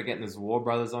 Thinking about getting the War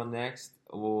Brothers on next,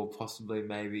 or possibly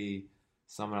maybe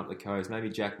someone up the coast. Maybe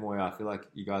Jack Moyer. I feel like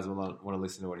you guys will want to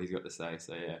listen to what he's got to say.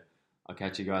 So, yeah, I'll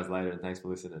catch you guys later, and thanks for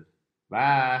listening.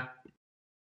 Bye.